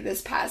Wednesday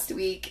this past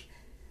week,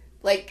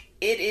 like,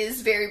 it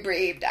is very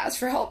brave to ask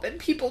for help, and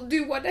people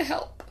do want to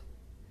help.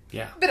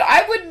 Yeah. But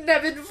I wouldn't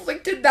have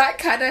inflicted that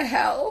kind of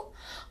hell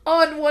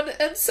on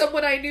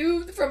someone I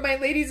knew from my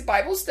ladies'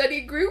 Bible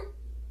study group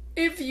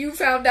if you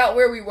found out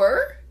where we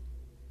were.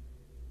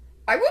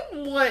 I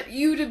wouldn't want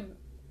you to...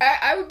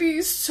 I would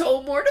be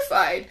so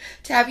mortified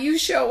to have you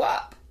show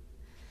up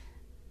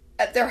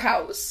at their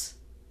house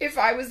if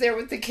I was there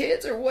with the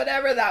kids or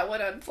whatever that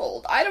would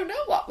unfold. I don't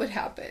know what would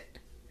happen.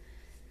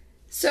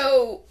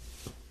 So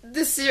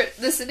the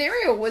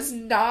scenario was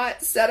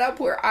not set up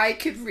where I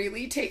could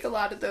really take a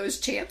lot of those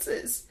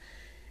chances.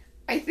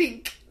 I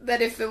think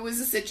that if it was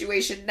a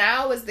situation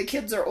now as the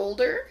kids are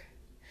older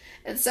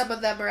and some of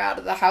them are out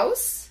of the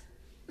house,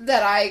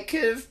 that I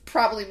could have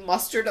probably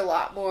mustered a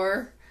lot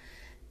more,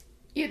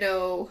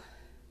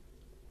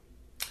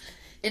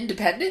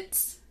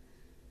 independence.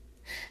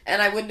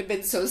 And I wouldn't have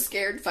been so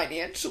scared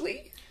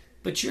financially.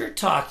 But you're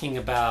talking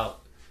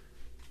about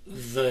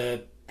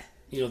the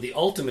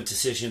ultimate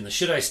decision, the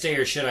should I stay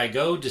or should I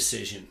go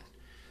decision.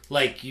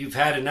 Like, you've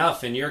had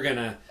enough and you're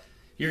gonna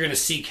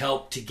seek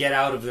help to get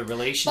out of the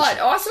relationship. But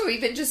also,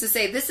 even just to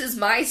say, this is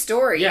my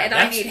story, and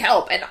I need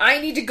help, and I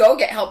need to go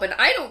get help, and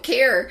I don't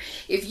care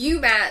if you,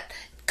 Matt,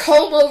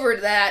 comb over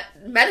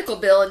that medical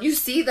bill and you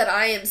see that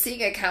I am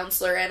seeing a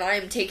counselor and I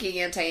am taking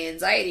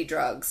anti-anxiety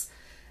drugs.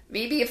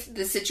 Maybe if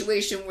the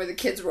situation where the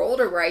kids were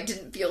older, where I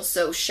didn't feel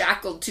so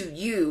shackled to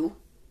you,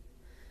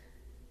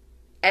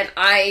 and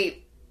I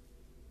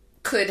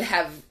could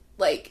have,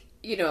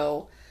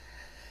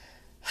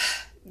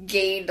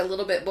 gained a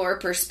little bit more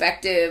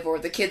perspective, or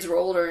the kids were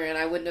older and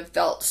I wouldn't have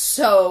felt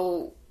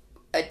so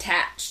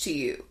attached to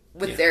you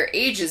with their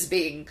ages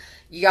being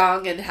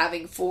young and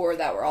having 4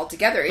 that were all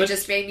together. It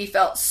just made me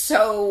felt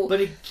so...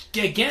 But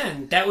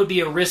again, that would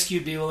be a risk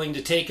you'd be willing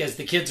to take as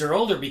the kids are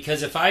older,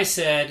 because if I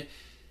said,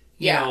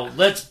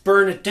 let's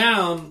burn it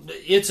down,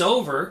 it's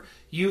over,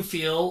 you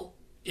feel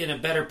in a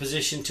better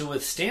position to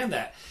withstand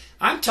that.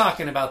 I'm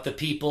talking about the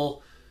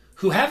people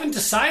who haven't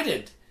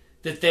decided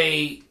that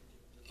they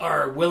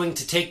are willing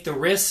to take the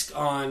risk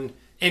on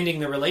ending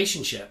the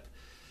relationship.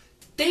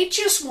 They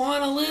just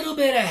want a little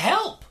bit of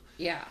help.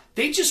 Yeah.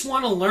 They just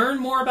want to learn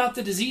more about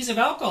the disease of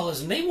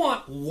alcoholism. They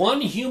want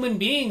one human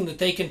being that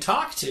they can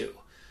talk to.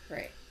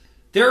 Right.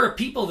 There are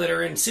people that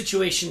are in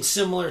situations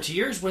similar to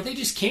yours where they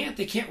just can't.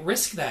 They can't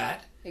risk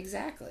that.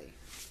 Exactly.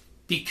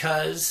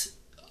 Because,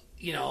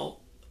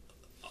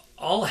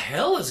 all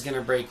hell is going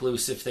to break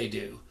loose if they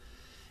do.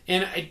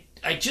 And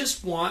I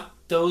just want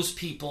those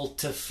people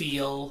to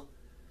feel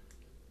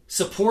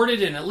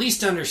supported and at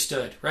least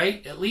understood,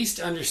 right? At least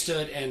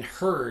understood and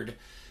heard.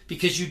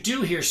 Because you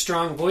do hear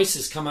strong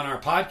voices come on our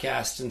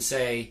podcast and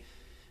say,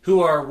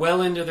 who are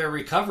well into their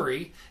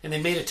recovery and they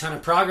made a ton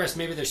of progress.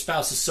 Maybe their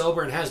spouse is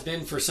sober and has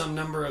been for some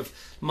number of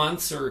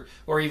months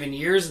or even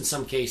years in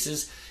some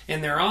cases.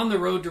 And they're on the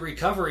road to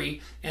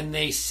recovery and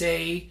they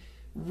say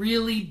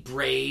really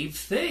brave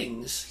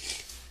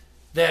things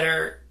that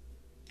are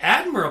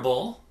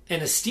admirable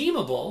and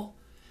esteemable.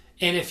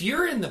 And if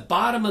you're in the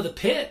bottom of the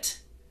pit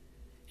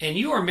and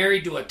you are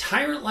married to a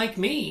tyrant like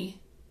me,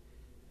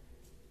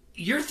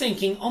 you're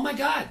thinking, oh my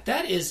God,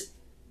 that is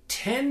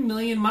 10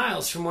 million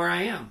miles from where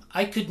I am.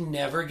 I could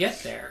never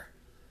get there.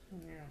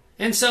 Yeah.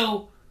 And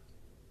so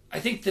I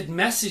think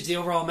the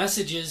overall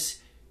message is,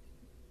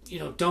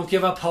 don't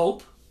give up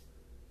hope.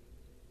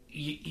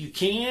 You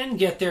can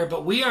get there,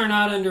 but we are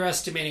not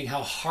underestimating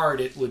how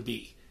hard it would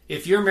be.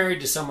 If you're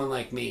married to someone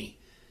like me,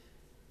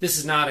 this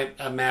is not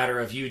a matter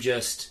of you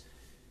just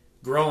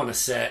growing a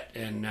set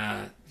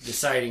and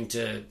deciding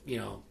to,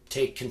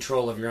 take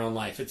control of your own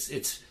life.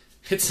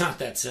 It's not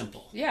that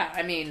simple. Yeah,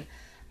 I mean,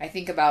 I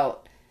think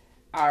about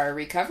our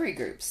recovery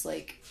groups.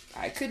 Like,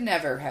 I could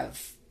never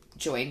have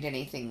joined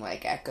anything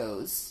like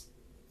Echoes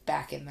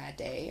back in that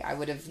day. I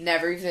would have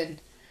never even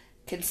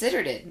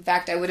considered it. In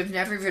fact, I would have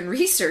never even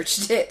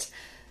researched it.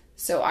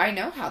 So I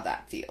know how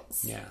that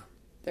feels. Yeah.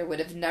 There would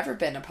have never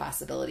been a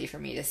possibility for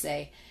me to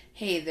say,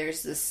 hey,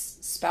 there's this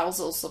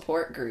spousal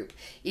support group.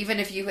 Even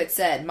if you had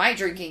said, my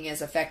drinking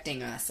is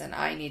affecting us and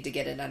I need to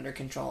get it under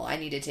control. I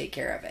need to take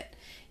care of it.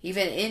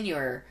 Even in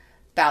your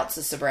bouts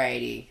of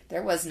sobriety,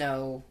 there was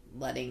no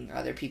letting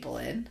other people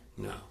in.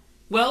 No.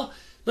 Well,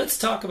 let's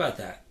talk about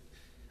that.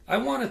 I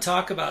want to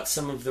talk about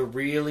some of the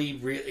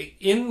really,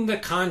 in the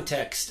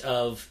context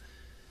of,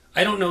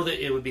 I don't know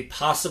that it would be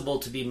possible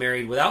to be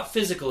married without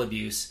physical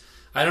abuse.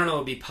 I don't know it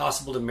would be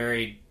possible to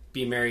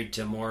be married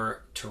to a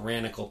more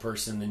tyrannical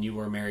person than you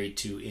were married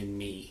to in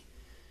me.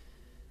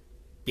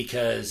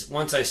 Because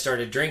once I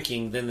started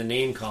drinking, then the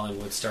name calling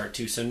would start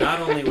too. So not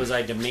only was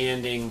I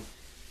demanding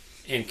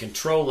and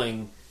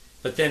controlling,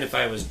 but then if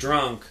I was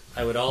drunk,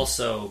 I would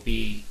also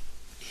be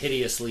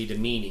hideously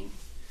demeaning.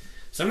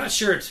 So I'm not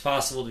sure it's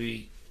possible to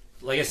be,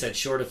 like I said,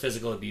 short of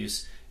physical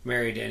abuse,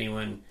 married to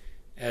anyone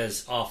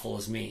as awful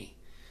as me.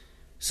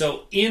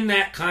 So in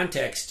that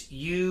context,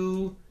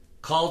 you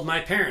called my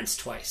parents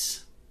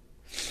twice.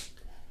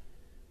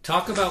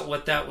 Talk about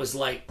what that was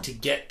like to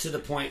get to the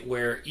point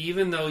where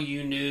even though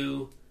you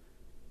knew,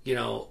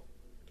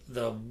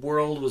 the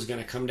world was going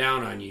to come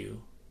down on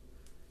you,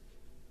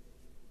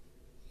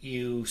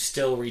 you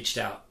still reached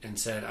out and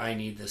said, I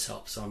need this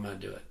help, so I'm going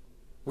to do it.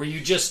 Were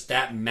you just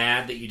that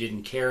mad that you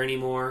didn't care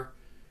anymore?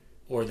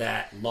 Or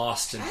that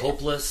lost and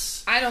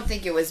hopeless? I don't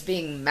think it was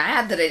being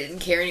mad that I didn't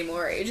care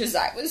anymore. It just,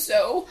 I was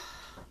so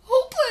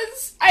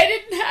hopeless. I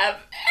didn't have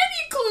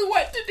any clue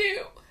what to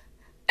do.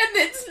 And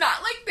it's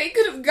not like they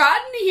could have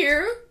gotten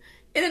here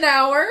in an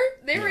hour.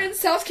 They were in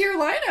South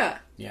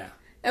Carolina. Yeah.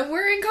 And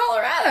we're in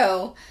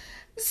Colorado.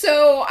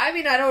 So, I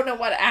don't know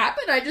what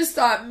happened. I just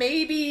thought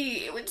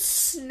maybe it would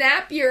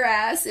snap your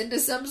ass into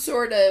some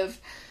sort of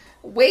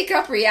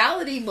wake-up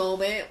reality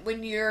moment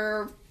when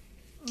your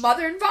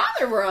mother and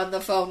father were on the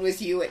phone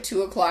with you at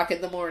 2 o'clock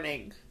in the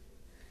morning.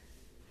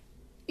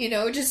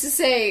 Just to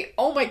say,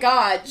 oh my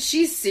God,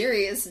 she's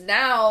serious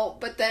now.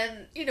 But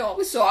then,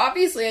 so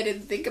obviously I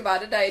didn't think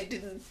about it.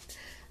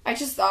 I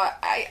just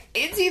thought,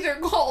 it's either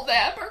call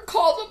them or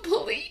call the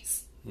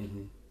police.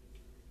 Mm-hmm.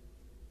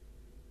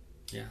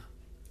 Yeah.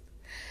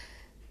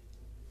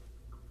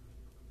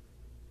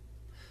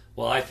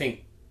 Well, I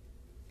think,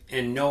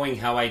 and knowing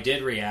how I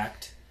did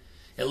react,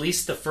 at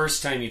least the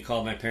first time you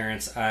called my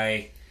parents,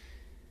 I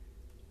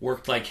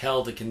worked like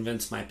hell to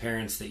convince my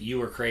parents that you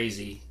were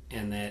crazy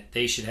and that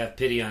they should have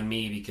pity on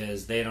me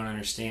because they don't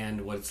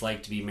understand what it's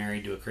like to be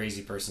married to a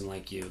crazy person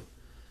like you.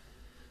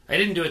 I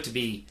didn't do it to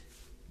be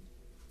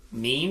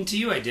mean to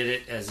you. I did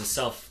it as a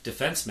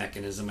self-defense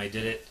mechanism. I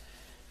did it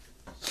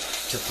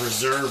to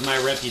preserve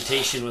my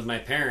reputation with my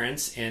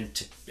parents and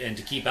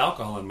to keep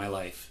alcohol in my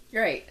life.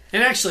 Right.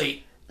 And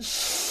actually,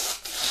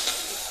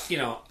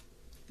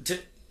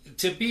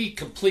 to be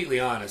completely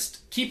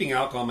honest, keeping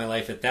alcohol in my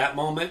life at that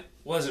moment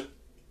wasn't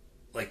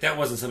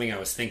something I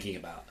was thinking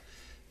about.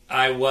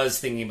 I was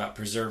thinking about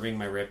preserving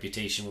my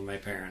reputation with my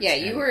parents. Yeah,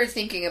 you were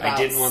thinking about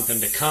I didn't want them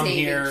to come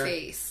here.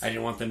 Face. I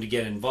didn't want them to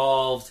get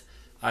involved.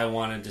 I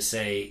wanted to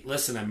say,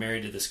 listen, I'm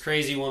married to this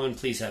crazy woman.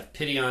 Please have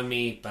pity on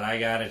me, but I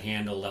got it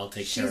handled. I'll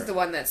take care of it. She's the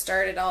one that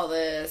started all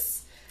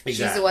this. Exactly.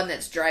 She's the one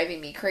that's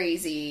driving me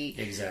crazy.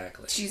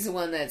 Exactly. She's the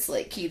one that's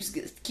keeps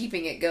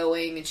keeping it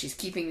going, and she's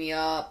keeping me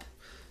up.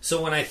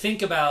 So when I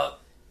think about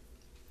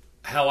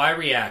how I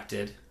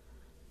reacted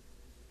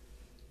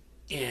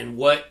and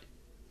what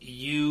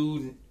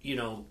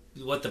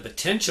what the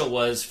potential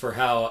was for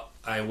how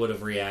I would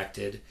have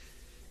reacted,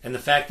 and the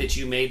fact that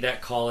you made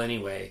that call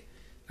anyway,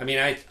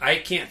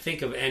 I can't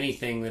think of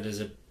anything that is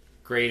a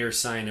greater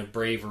sign of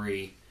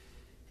bravery,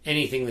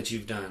 anything that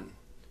you've done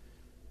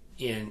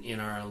in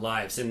our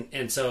lives.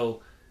 And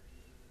so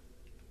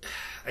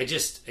I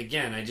just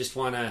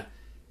want to,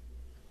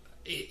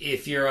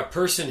 if you're a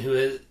person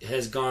who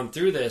has gone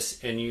through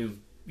this and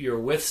you're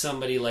with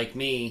somebody like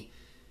me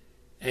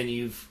and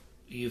you've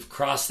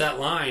crossed that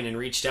line and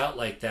reached out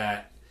like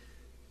that,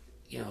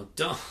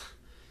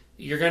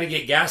 you're going to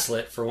get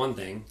gaslit for one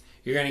thing.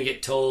 You're going to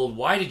get told,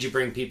 why did you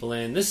bring people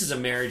in? This is a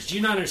marriage. Do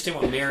you not understand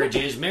what marriage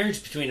is? Marriage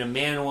is between a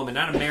man and a woman,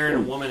 not a man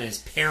and a woman as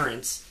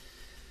parents.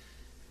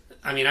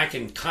 I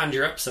can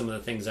conjure up some of the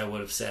things I would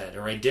have said,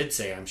 or I did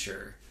say, I'm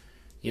sure.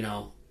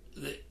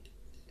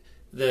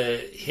 The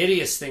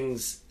hideous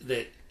things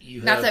that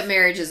you have. Not that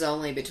marriage is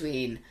only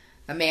between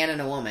a man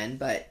and a woman,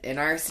 but in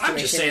our situation, I'm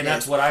just saying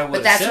that's what I would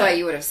have said. But that's why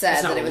you would have said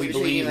that's not that it what was we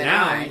between believe you and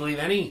now. I. We believe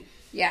any.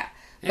 Yeah.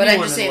 But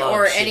I'm just saying,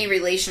 or any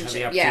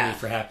relationship. Have the opportunity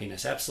for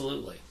happiness.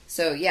 Absolutely.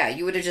 So, yeah,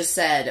 you would have just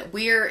said,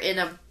 we're in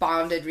a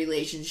bonded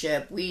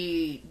relationship.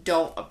 We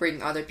don't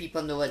bring other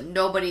people into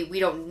it. We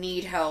don't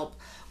need help.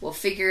 We'll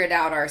figure it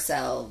out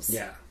ourselves.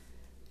 Yeah.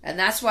 And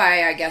that's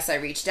why I guess I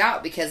reached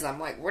out, because I'm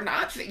like, we're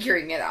not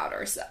figuring it out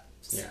ourselves.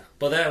 Yeah.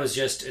 Well, that was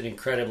just an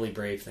incredibly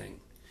brave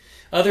thing.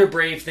 Other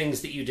brave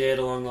things that you did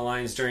along the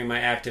lines during my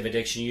active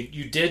addiction,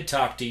 you did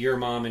talk to your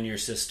mom and your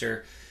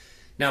sister.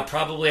 Now,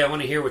 probably, I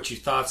want to hear what your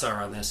thoughts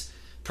are on this.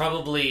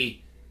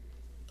 Probably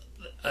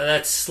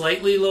that's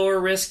slightly lower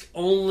risk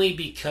only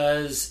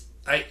because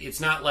it's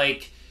not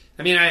like,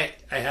 I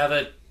have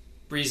a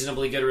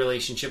reasonably good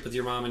relationship with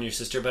your mom and your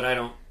sister, but I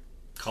don't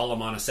call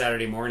them on a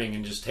Saturday morning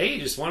and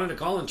just wanted to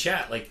call and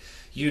chat.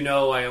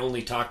 I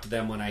only talk to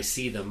them when I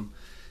see them,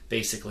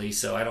 basically.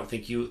 So I don't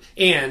think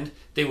and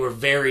they were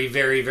very,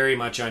 very, very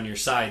much on your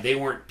side. They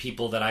weren't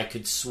people that I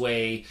could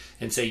sway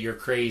and say, you're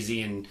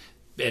crazy and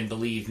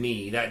believe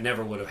me. That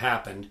never would have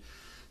happened.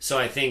 So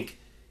I think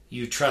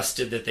you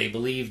trusted that they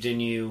believed in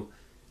you,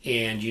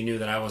 and you knew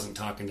that I wasn't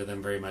talking to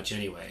them very much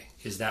anyway.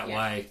 Is that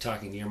why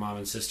talking to your mom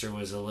and sister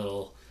was a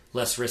little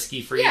less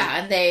risky for you?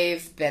 Yeah, and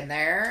they've been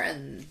there,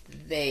 and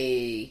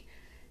they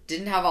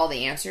didn't have all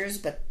the answers,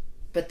 but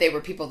they were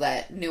people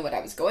that knew what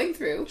I was going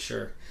through.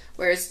 Sure.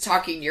 Whereas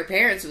talking to your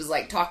parents was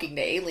like talking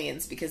to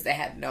aliens, because they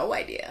had no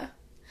idea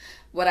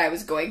what I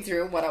was going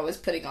through and what I was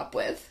putting up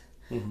with.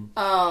 Mm-hmm.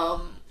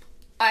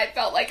 I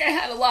felt like I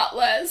had a lot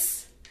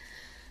less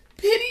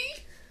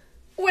pity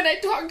when I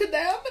talked to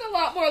them and a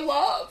lot more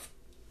love.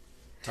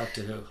 Talk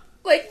to who?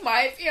 Like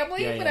my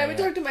family. Yeah, when I would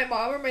talk to my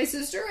mom or my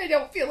sister, I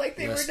don't feel like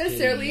they less were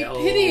necessarily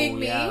pity. pitying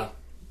me. Yeah.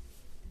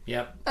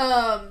 Yep.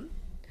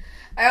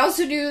 I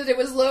also knew that it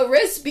was low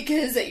risk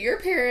because at your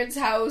parents'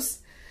 house,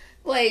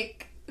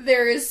 like,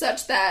 there is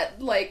such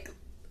that, like,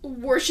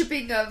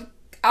 worshiping of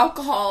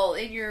alcohol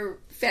in your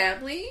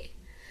family,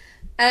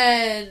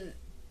 and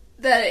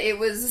that it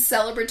was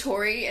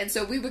celebratory, and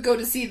so we would go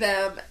to see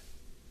them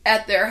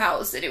at their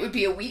house, and it would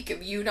be a week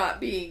of you not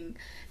being,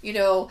 you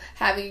know,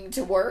 having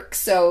to work,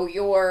 so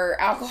your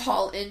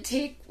alcohol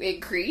intake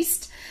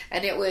increased,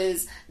 and it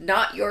was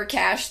not your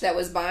cash that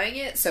was buying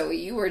it, so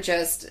you were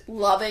just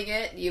loving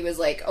it. You was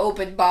like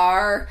open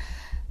bar,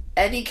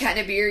 any kind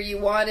of beer you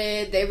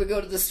wanted. They would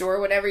go to the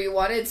store whenever you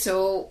wanted,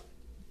 so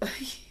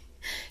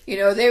you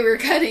know, they were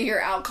kind of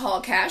your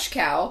alcohol cash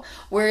cow.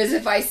 Whereas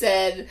if I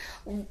said,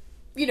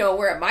 you know,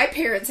 we're at my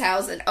parents'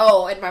 house and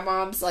my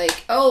mom's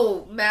like,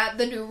 oh, Matt,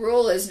 the new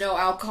rule is no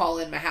alcohol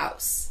in my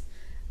house.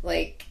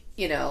 Like,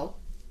 you know,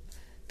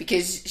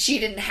 because she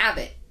didn't have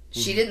it.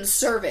 Mm-hmm. She didn't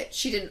serve it.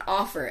 She didn't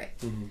offer it.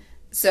 Mm-hmm.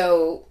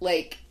 So,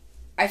 like,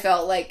 I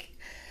felt like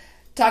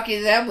talking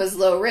to them was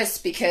low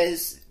risk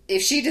because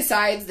if she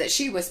decides that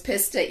she was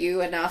pissed at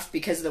you enough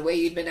because of the way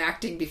you'd been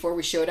acting before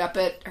we showed up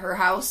at her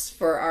house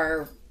for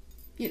our,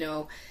 you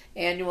know,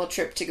 annual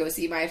trip to go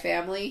see my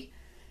family,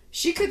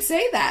 she could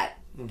say that.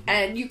 Mm-hmm.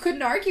 And you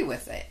couldn't argue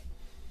with it.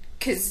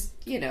 Because,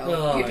 you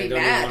know, you'd be mad.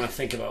 I don't even want to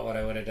think about what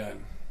I would have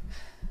done.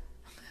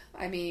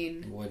 I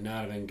mean... It would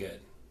not have been good.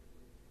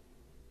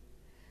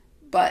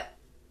 But,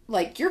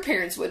 like, your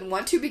parents wouldn't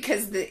want to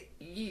because it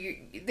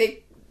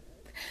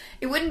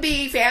wouldn't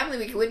be family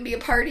week. It wouldn't be a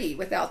party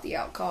without the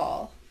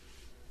alcohol.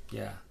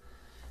 Yeah.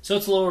 So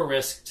it's lower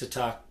risk to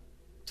talk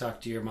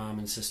to your mom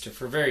and sister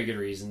for very good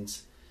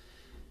reasons.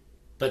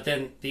 But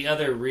then the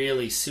other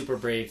really super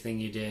brave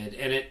thing you did,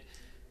 and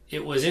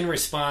it was in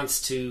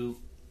response to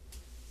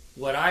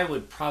what I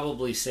would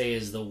probably say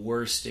is the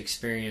worst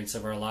experience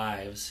of our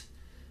lives.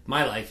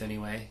 My life,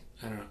 anyway.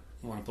 I don't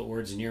want to put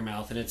words in your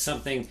mouth. And it's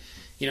something,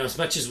 you know, as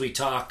much as we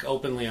talk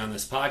openly on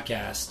this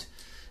podcast,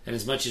 and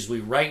as much as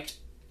we write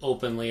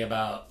openly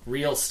about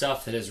real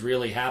stuff that has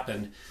really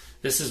happened,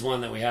 this is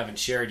one that we haven't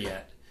shared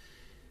yet.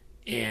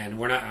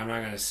 And I'm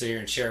not going to sit here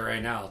and share it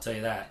right now, I'll tell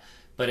you that.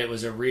 But it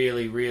was a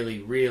really, really,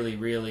 really,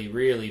 really,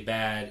 really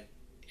bad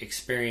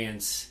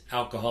experience,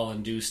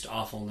 alcohol-induced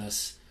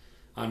awfulness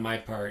on my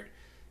part.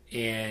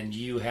 And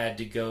you had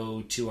to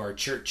go to our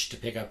church to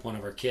pick up one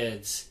of our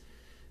kids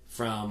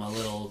from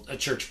a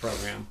church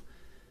program.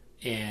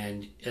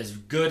 And as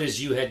good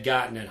as you had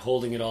gotten at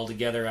holding it all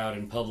together out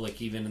in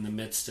public, even in the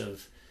midst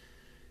of,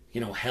 you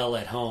know, hell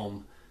at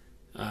home,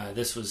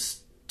 this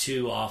was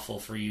too awful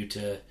for you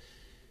to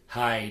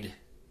hide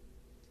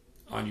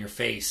on your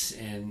face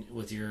and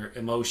with your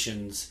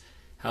emotions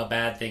how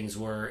bad things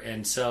were.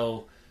 And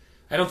so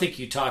I don't think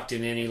you talked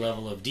in any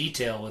level of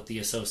detail with the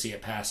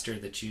associate pastor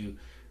that you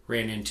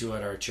ran into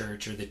at our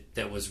church, or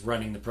that was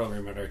running the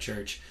program at our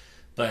church,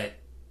 but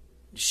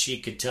she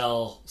could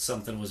tell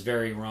something was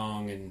very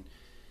wrong.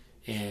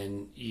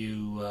 And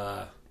you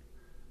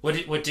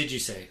what did you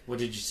say? What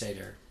did you say to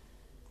her?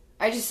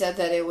 I just said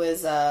that it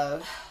was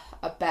a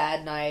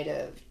bad night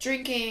of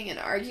drinking and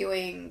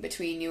arguing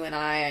between you and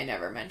I. I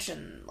never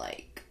mentioned,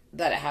 like,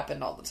 that it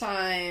happened all the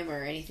time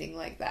or anything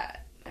like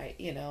that.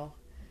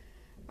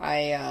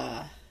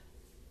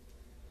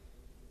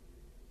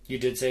 You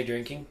did say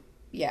drinking?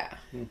 Yeah.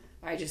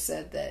 I just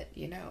said that,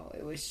 you know,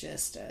 it was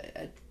just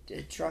a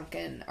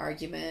drunken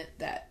argument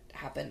that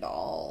happened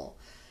all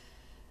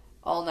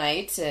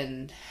night.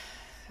 And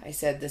I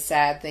said the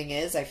sad thing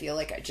is I feel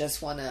like I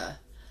just want to,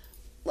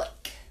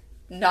 like,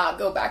 not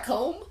go back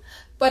home.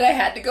 But I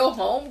had to go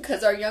home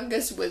because our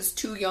youngest was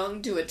too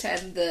young to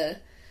attend the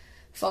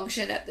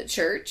function at the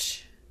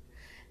church.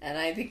 And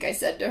I think I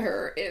said to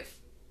her,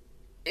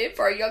 if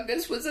our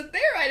youngest wasn't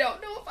there, I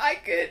don't know if I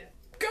could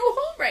go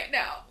home right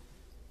now.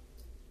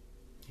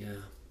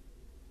 Yeah.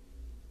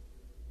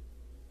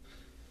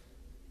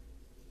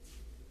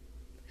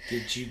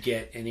 Did you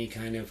get any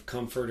kind of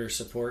comfort or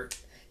support?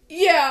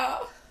 Yeah.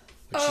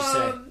 What'd she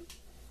say?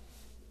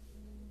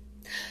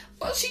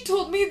 Well, she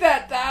told me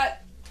that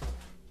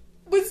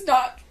was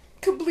not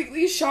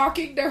completely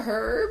shocking to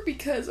her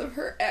because of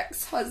her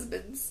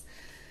ex-husband's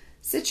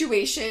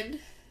situation,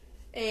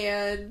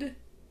 and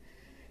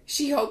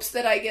she hopes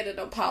that I get an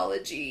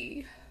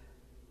apology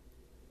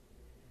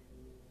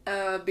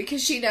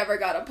because she never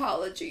got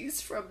apologies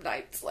from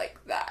nights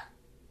like that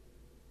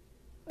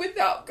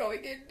without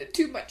going into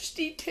too much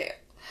detail.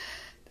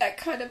 That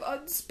kind of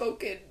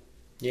unspoken.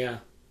 Yeah.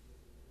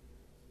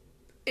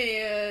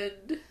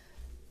 And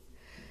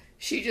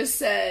she just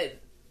said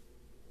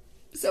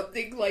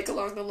something like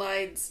along the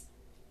lines,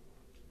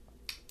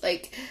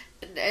 like,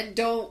 and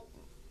don't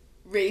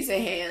raise a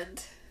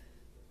hand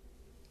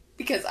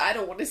because I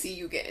don't want to see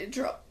you get in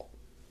trouble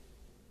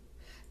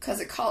because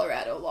of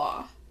Colorado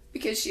law.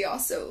 Because she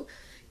also,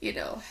 you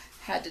know,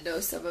 had to know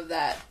some of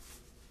that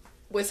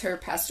with her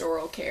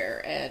pastoral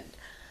care and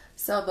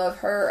some of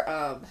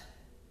her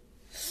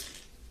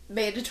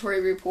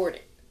mandatory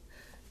reporting.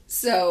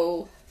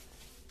 So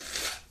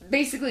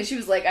basically she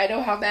was like, I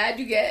know how mad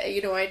you get,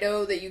 I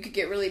know that you could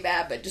get really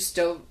mad, but just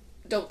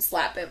don't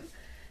slap him,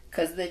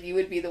 because then you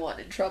would be the one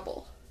in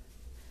trouble.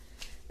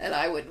 And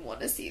I wouldn't want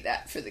to see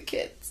that for the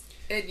kids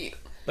and you.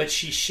 But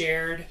she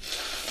shared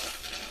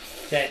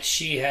that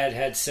she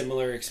had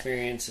similar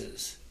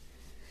experiences.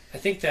 I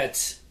think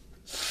that's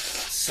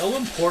so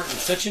important,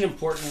 such an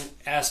important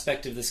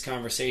aspect of this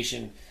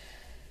conversation.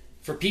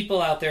 For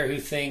people out there who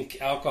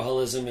think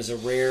alcoholism is a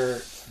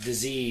rare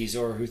disease,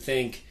 or who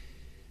think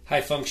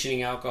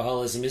high-functioning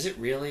alcoholism, is it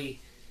really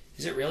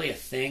a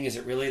thing? Is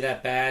it really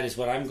that bad? Is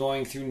what I'm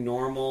going through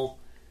normal?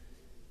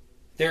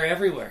 They're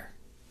everywhere.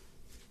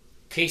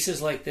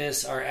 Cases like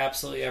this are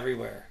absolutely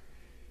everywhere.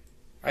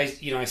 I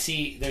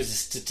see there's a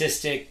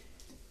statistic,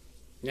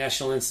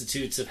 National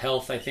Institutes of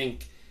Health, I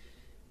think,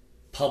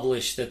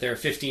 published that there are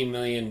 15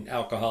 million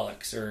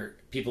alcoholics or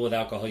people with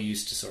alcohol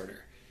use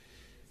disorder.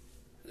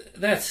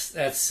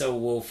 That's so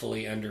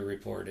woefully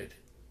underreported.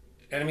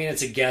 And I mean,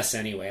 it's a guess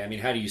anyway. I mean,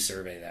 how do you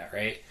survey that,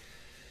 right?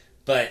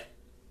 But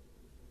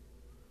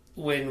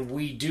when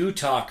we do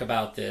talk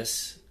about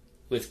this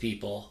with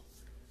people,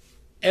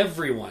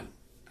 everyone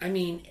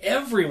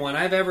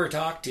I've ever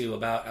talked to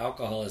about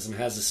alcoholism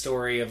has a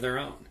story of their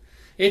own.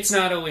 It's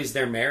not always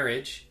their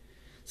marriage.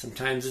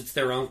 Sometimes it's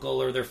their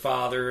uncle or their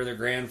father or their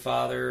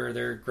grandfather or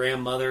their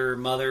grandmother or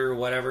mother or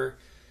whatever.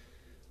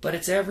 But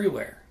it's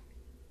everywhere.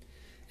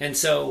 And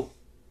so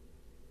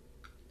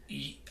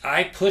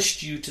I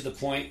pushed you to the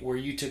point where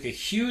you took a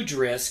huge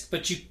risk,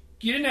 but you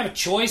didn't have a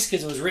choice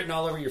because it was written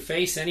all over your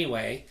face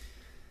anyway.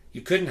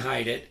 You couldn't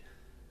hide it.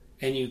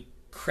 And you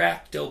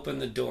cracked open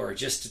the door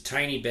just a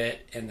tiny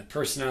bit, and the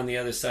person on the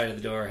other side of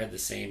the door had the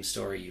same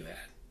story you had.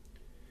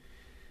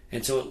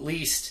 And so at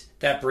least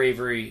that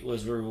bravery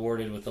was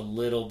rewarded with a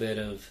little bit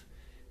of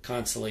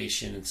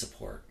consolation and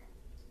support.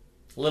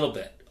 A little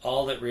bit.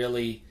 All that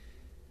really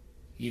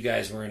you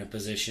guys were in a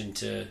position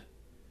to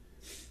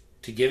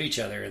give each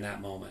other in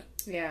that moment.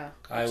 Yeah.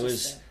 I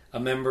was a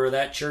member of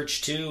that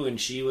church too, and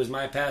she was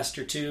my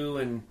pastor too,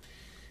 and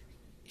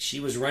she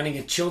was running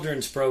a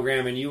children's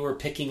program, and you were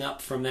picking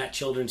up from that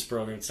children's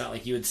program. It's not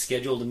like you had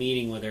scheduled a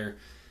meeting with her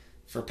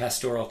for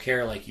pastoral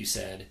care, like you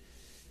said. It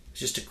was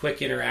just a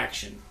quick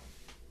interaction.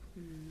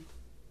 Mm.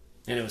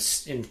 And it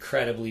was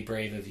incredibly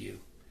brave of you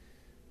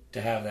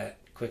to have that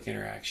quick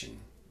interaction.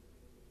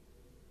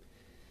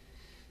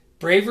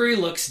 Bravery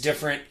looks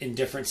different in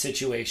different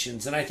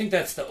situations, and I think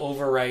that's the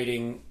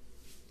overriding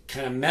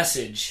kind of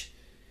message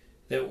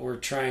that we're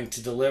trying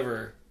to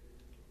deliver.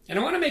 And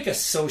I want to make a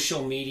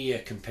social media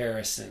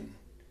comparison.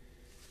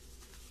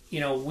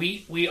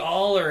 We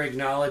all are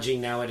acknowledging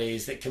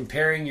nowadays that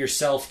comparing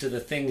yourself to the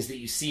things that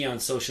you see on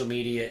social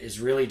media is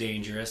really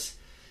dangerous.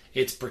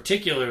 It's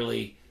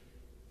particularly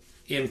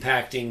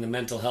impacting the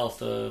mental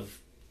health of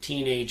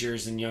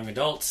teenagers and young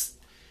adults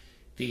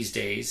these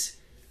days,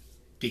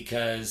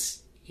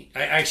 because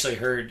I actually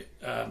heard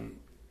on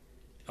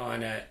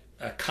a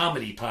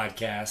comedy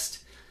podcast,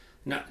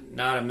 not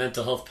a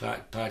mental health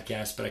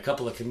podcast, but a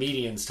couple of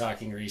comedians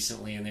talking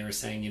recently, and they were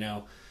saying,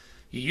 you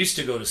used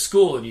to go to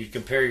school and you'd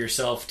compare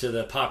yourself to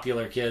the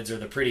popular kids or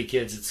the pretty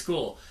kids at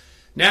school.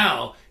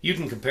 Now you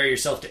can compare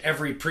yourself to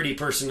every pretty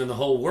person in the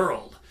whole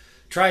world.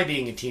 Try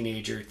being a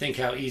teenager. Think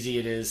how easy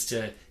it is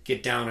to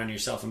get down on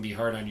yourself and be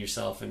hard on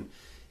yourself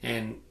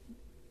and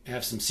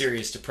have some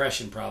serious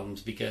depression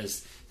problems,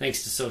 because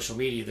thanks to social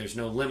media, there's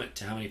no limit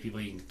to how many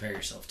people you can compare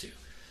yourself to.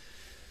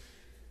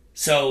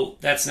 So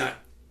that's not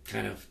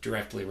kind of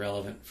directly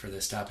relevant for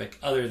this topic,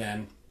 other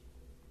than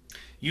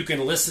you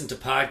can listen to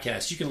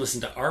podcasts. You can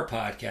listen to our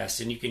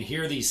podcast, and you can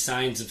hear these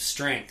signs of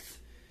strength,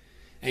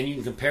 and you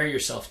can compare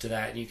yourself to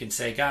that, and you can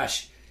say,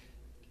 gosh,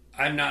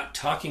 I'm not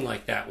talking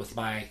like that with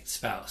my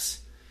spouse.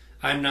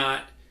 I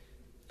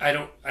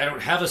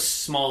don't have a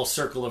small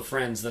circle of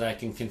friends that I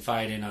can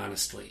confide in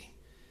honestly.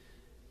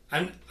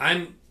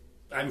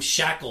 I'm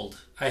shackled.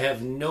 I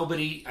have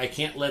nobody. I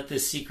can't let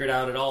this secret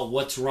out at all.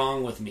 What's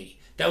wrong with me?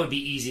 That would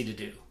be easy to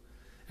do.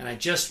 And I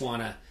just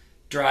want to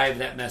drive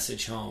that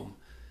message home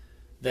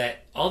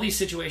that all these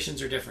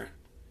situations are different.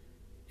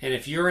 And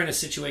if you're in a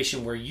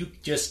situation where you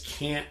just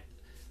can't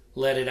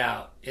let it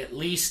out, at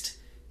least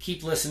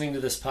keep listening to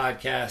this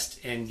podcast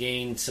and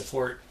gain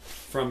support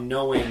from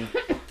knowing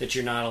that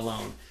you're not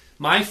alone.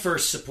 My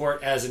first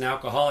support as an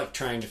alcoholic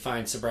trying to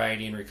find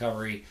sobriety and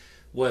recovery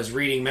was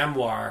reading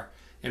memoir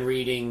and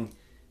reading,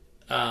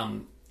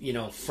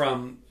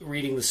 from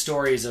reading the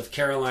stories of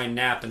Caroline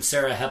Knapp and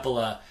Sarah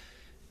Hepola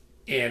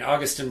and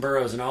Augustin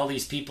Burroughs and all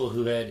these people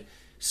who had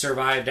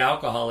survived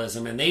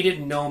alcoholism. And they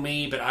didn't know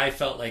me, but I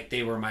felt like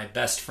they were my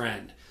best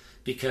friend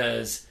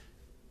because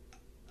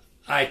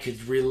I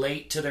could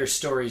relate to their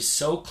stories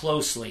so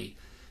closely,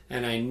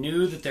 and I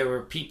knew that there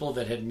were people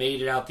that had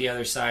made it out the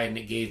other side, and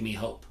it gave me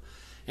hope.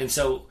 And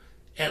so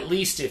at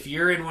least if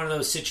you're in one of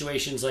those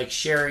situations like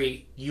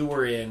Sheri, you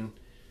were in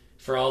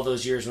for all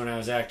those years when I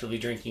was actively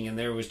drinking and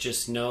there was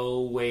just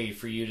no way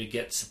for you to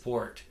get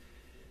support,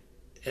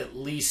 at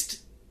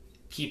least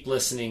keep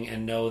listening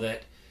and know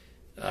that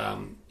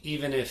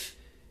even if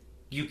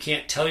you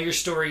can't tell your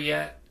story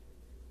yet,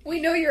 we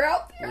know you're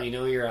out there. We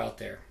know you're out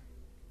there.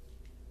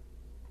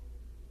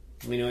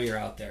 We know you're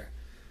out there.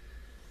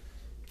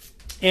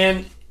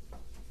 And,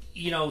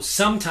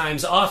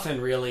 sometimes,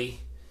 often really,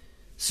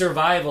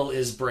 survival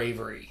is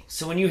bravery.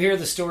 So when you hear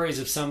the stories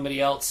of somebody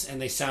else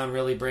and they sound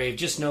really brave,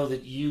 just know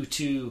that you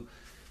too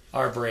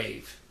are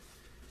brave.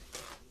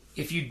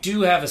 If you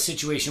do have a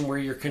situation where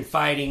you're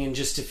confiding in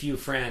just a few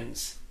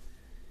friends,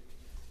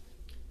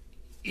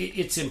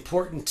 it's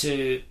important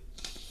to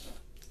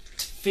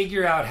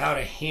figure out how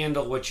to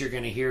handle what you're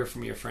going to hear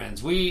from your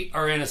friends. We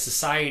are in a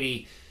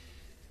society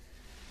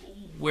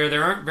where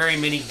there aren't very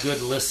many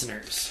good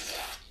listeners.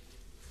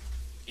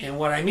 And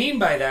what I mean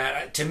by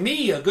that, to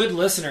me, a good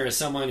listener is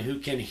someone who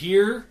can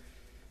hear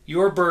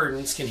your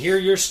burdens, can hear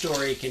your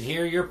story, can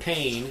hear your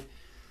pain,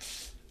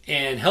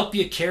 and help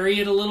you carry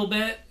it a little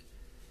bit.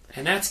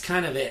 And that's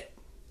kind of it.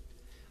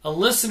 A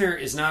listener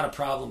is not a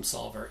problem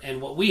solver.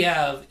 And what we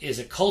have is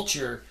a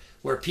culture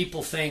where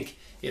people think,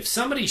 if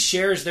somebody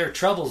shares their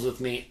troubles with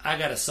me, I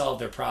got to solve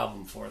their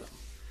problem for them.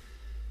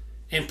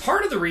 And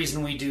part of the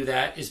reason we do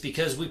that is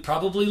because we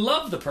probably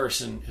love the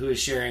person who is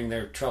sharing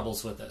their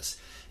troubles with us.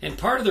 And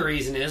part of the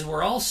reason is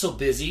we're all so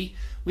busy,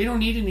 we don't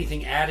need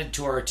anything added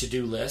to our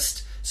to-do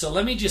list. So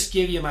let me just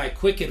give you my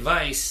quick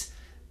advice,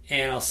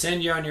 and I'll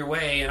send you on your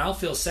way, and I'll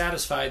feel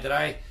satisfied that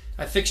I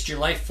fixed your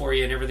life for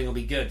you and everything will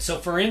be good. So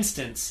for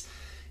instance,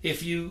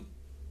 if you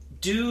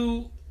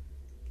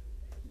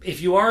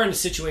are in a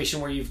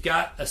situation where you've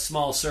got a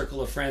small circle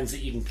of friends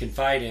that you can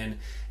confide in,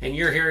 and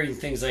you're hearing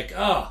things like,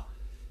 oh,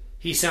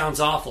 he sounds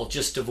awful,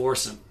 just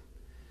divorce him.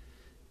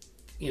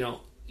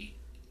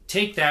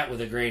 Take that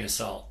with a grain of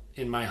salt,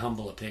 in my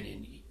humble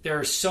opinion. There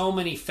are so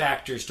many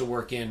factors to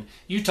work in.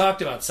 You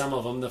talked about some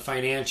of them, the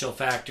financial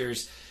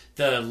factors,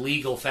 the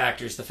legal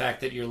factors, the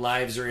fact that your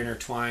lives are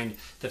intertwined,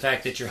 the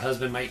fact that your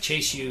husband might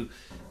chase you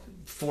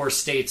 4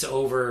 states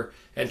over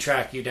and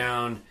track you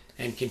down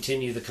and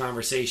continue the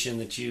conversation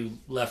that you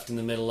left in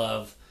the middle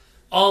of.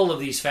 All of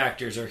these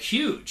factors are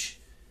huge.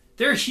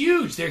 They're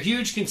huge. They're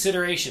huge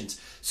considerations.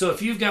 So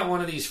if you've got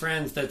one of these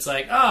friends that's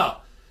like,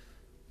 oh,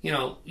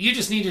 you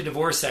just need to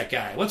divorce that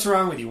guy. What's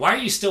wrong with you? Why are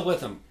you still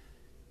with him?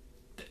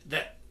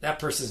 That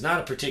person's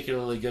not a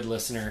particularly good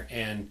listener,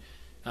 and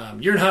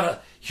you're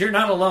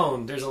not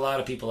alone. There's a lot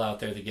of people out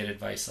there that get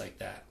advice like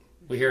that.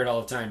 We hear it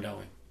all the time, don't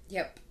we?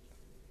 Yep.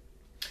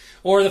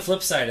 Or the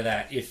flip side of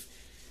that,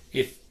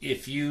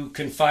 if you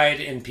confide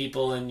in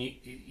people and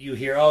you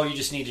hear, oh, you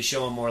just need to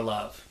show him more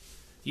love.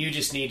 You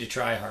just need to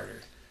try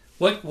harder.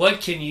 What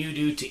can you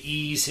do to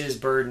ease his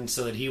burden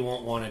so that he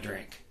won't want to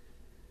drink?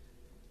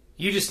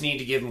 You just need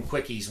to give him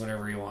quickies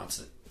whenever he wants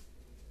it.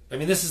 I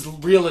mean, this is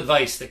real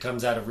advice that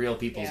comes out of real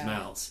people's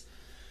mouths.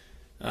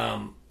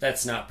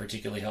 That's not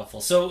particularly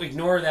helpful. So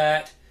ignore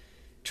that.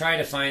 Try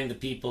to find the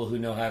people who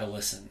know how to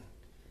listen,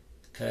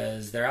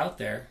 because they're out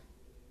there.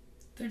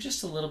 They're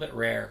just a little bit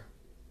rare.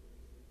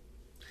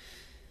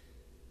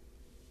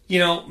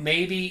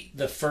 Maybe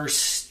the first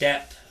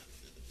step,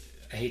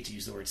 I hate to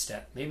use the word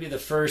step, maybe the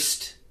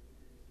first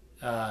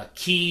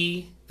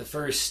key, the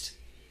first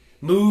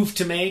move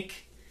to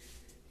make,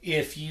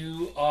 if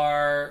you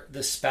are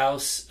the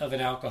spouse of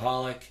an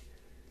alcoholic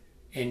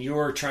and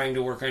you're trying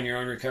to work on your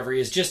own recovery,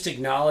 is just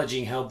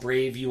acknowledging how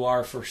brave you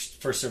are for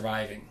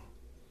surviving.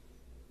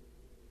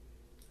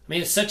 I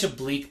mean, it's such a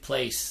bleak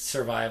place,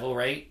 survival,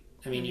 right?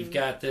 I mean, You've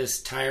got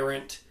this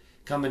tyrant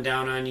coming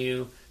down on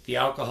you. The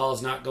alcohol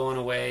is not going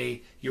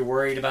away. You're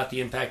worried about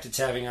the impact it's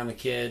having on the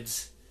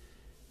kids.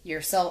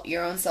 Your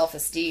own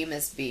self-esteem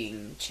is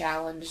being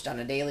challenged on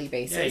a daily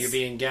basis. Yeah, you're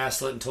being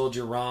gaslit and told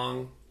you're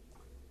wrong.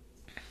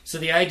 So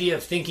the idea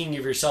of thinking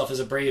of yourself as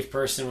a brave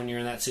person when you're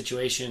in that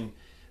situation,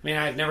 I mean,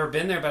 I've never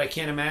been there, but I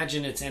can't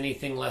imagine it's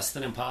anything less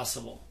than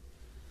impossible.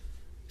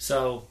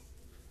 So,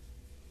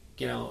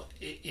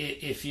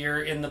 if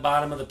you're in the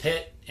bottom of the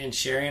pit, and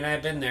Sheri and I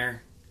have been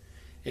there,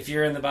 if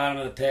you're in the bottom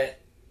of the pit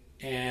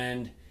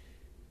and,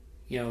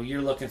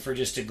 you're looking for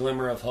just a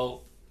glimmer of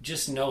hope,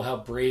 just know how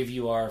brave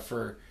you are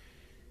for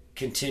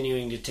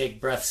continuing to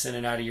take breaths in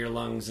and out of your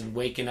lungs and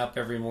waking up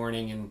every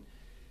morning and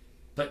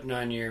putting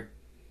on your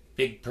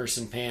big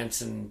person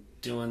pants and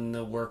doing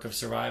the work of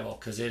survival,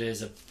 because it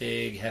is a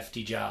big,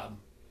 hefty job.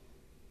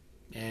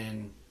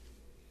 And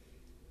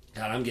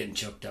God, I'm getting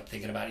choked up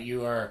thinking about it.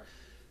 You are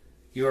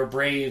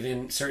brave,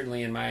 and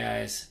certainly in my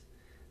eyes,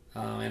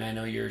 and I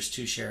know yours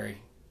too, Sheri,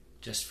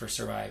 just for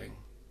surviving.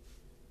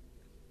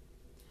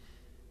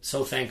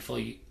 So thankful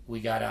we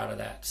got out of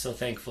that. So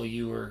thankful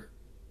you were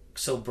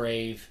so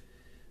brave,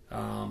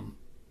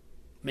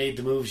 made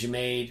the moves you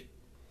made,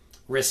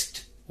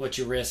 risked what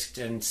you risked,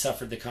 and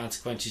suffered the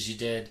consequences you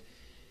did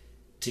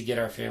to get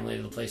our family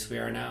to the place we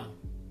are now.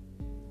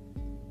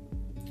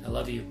 I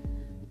love you.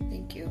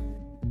 Thank you.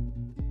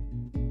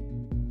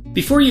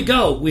 Before you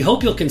go, we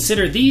hope you'll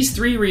consider these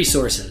 3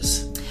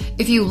 resources.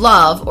 If you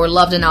love or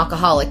loved an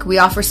alcoholic, we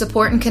offer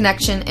support and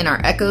connection in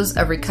our Echoes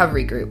of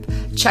Recovery group.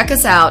 Check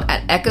us out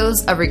at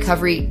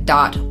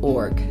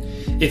echoesofrecovery.org.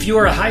 If you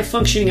are a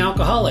high-functioning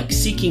alcoholic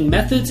seeking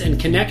methods and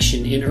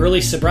connection in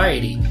early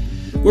sobriety,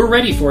 we're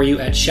ready for you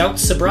at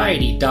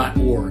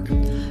shoutsobriety.org.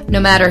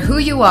 No matter who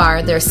you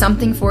are, there's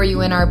something for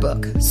you in our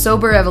book,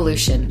 Sober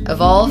Evolution.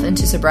 Evolve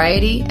into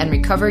sobriety and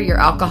recover your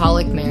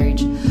alcoholic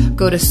marriage.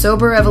 Go to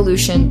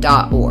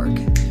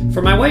soberevolution.org.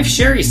 For my wife,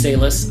 Sheri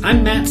Salis,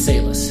 I'm Matt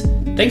Salis.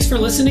 Thanks for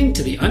listening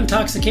to the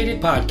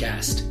Untoxicated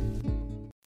Podcast.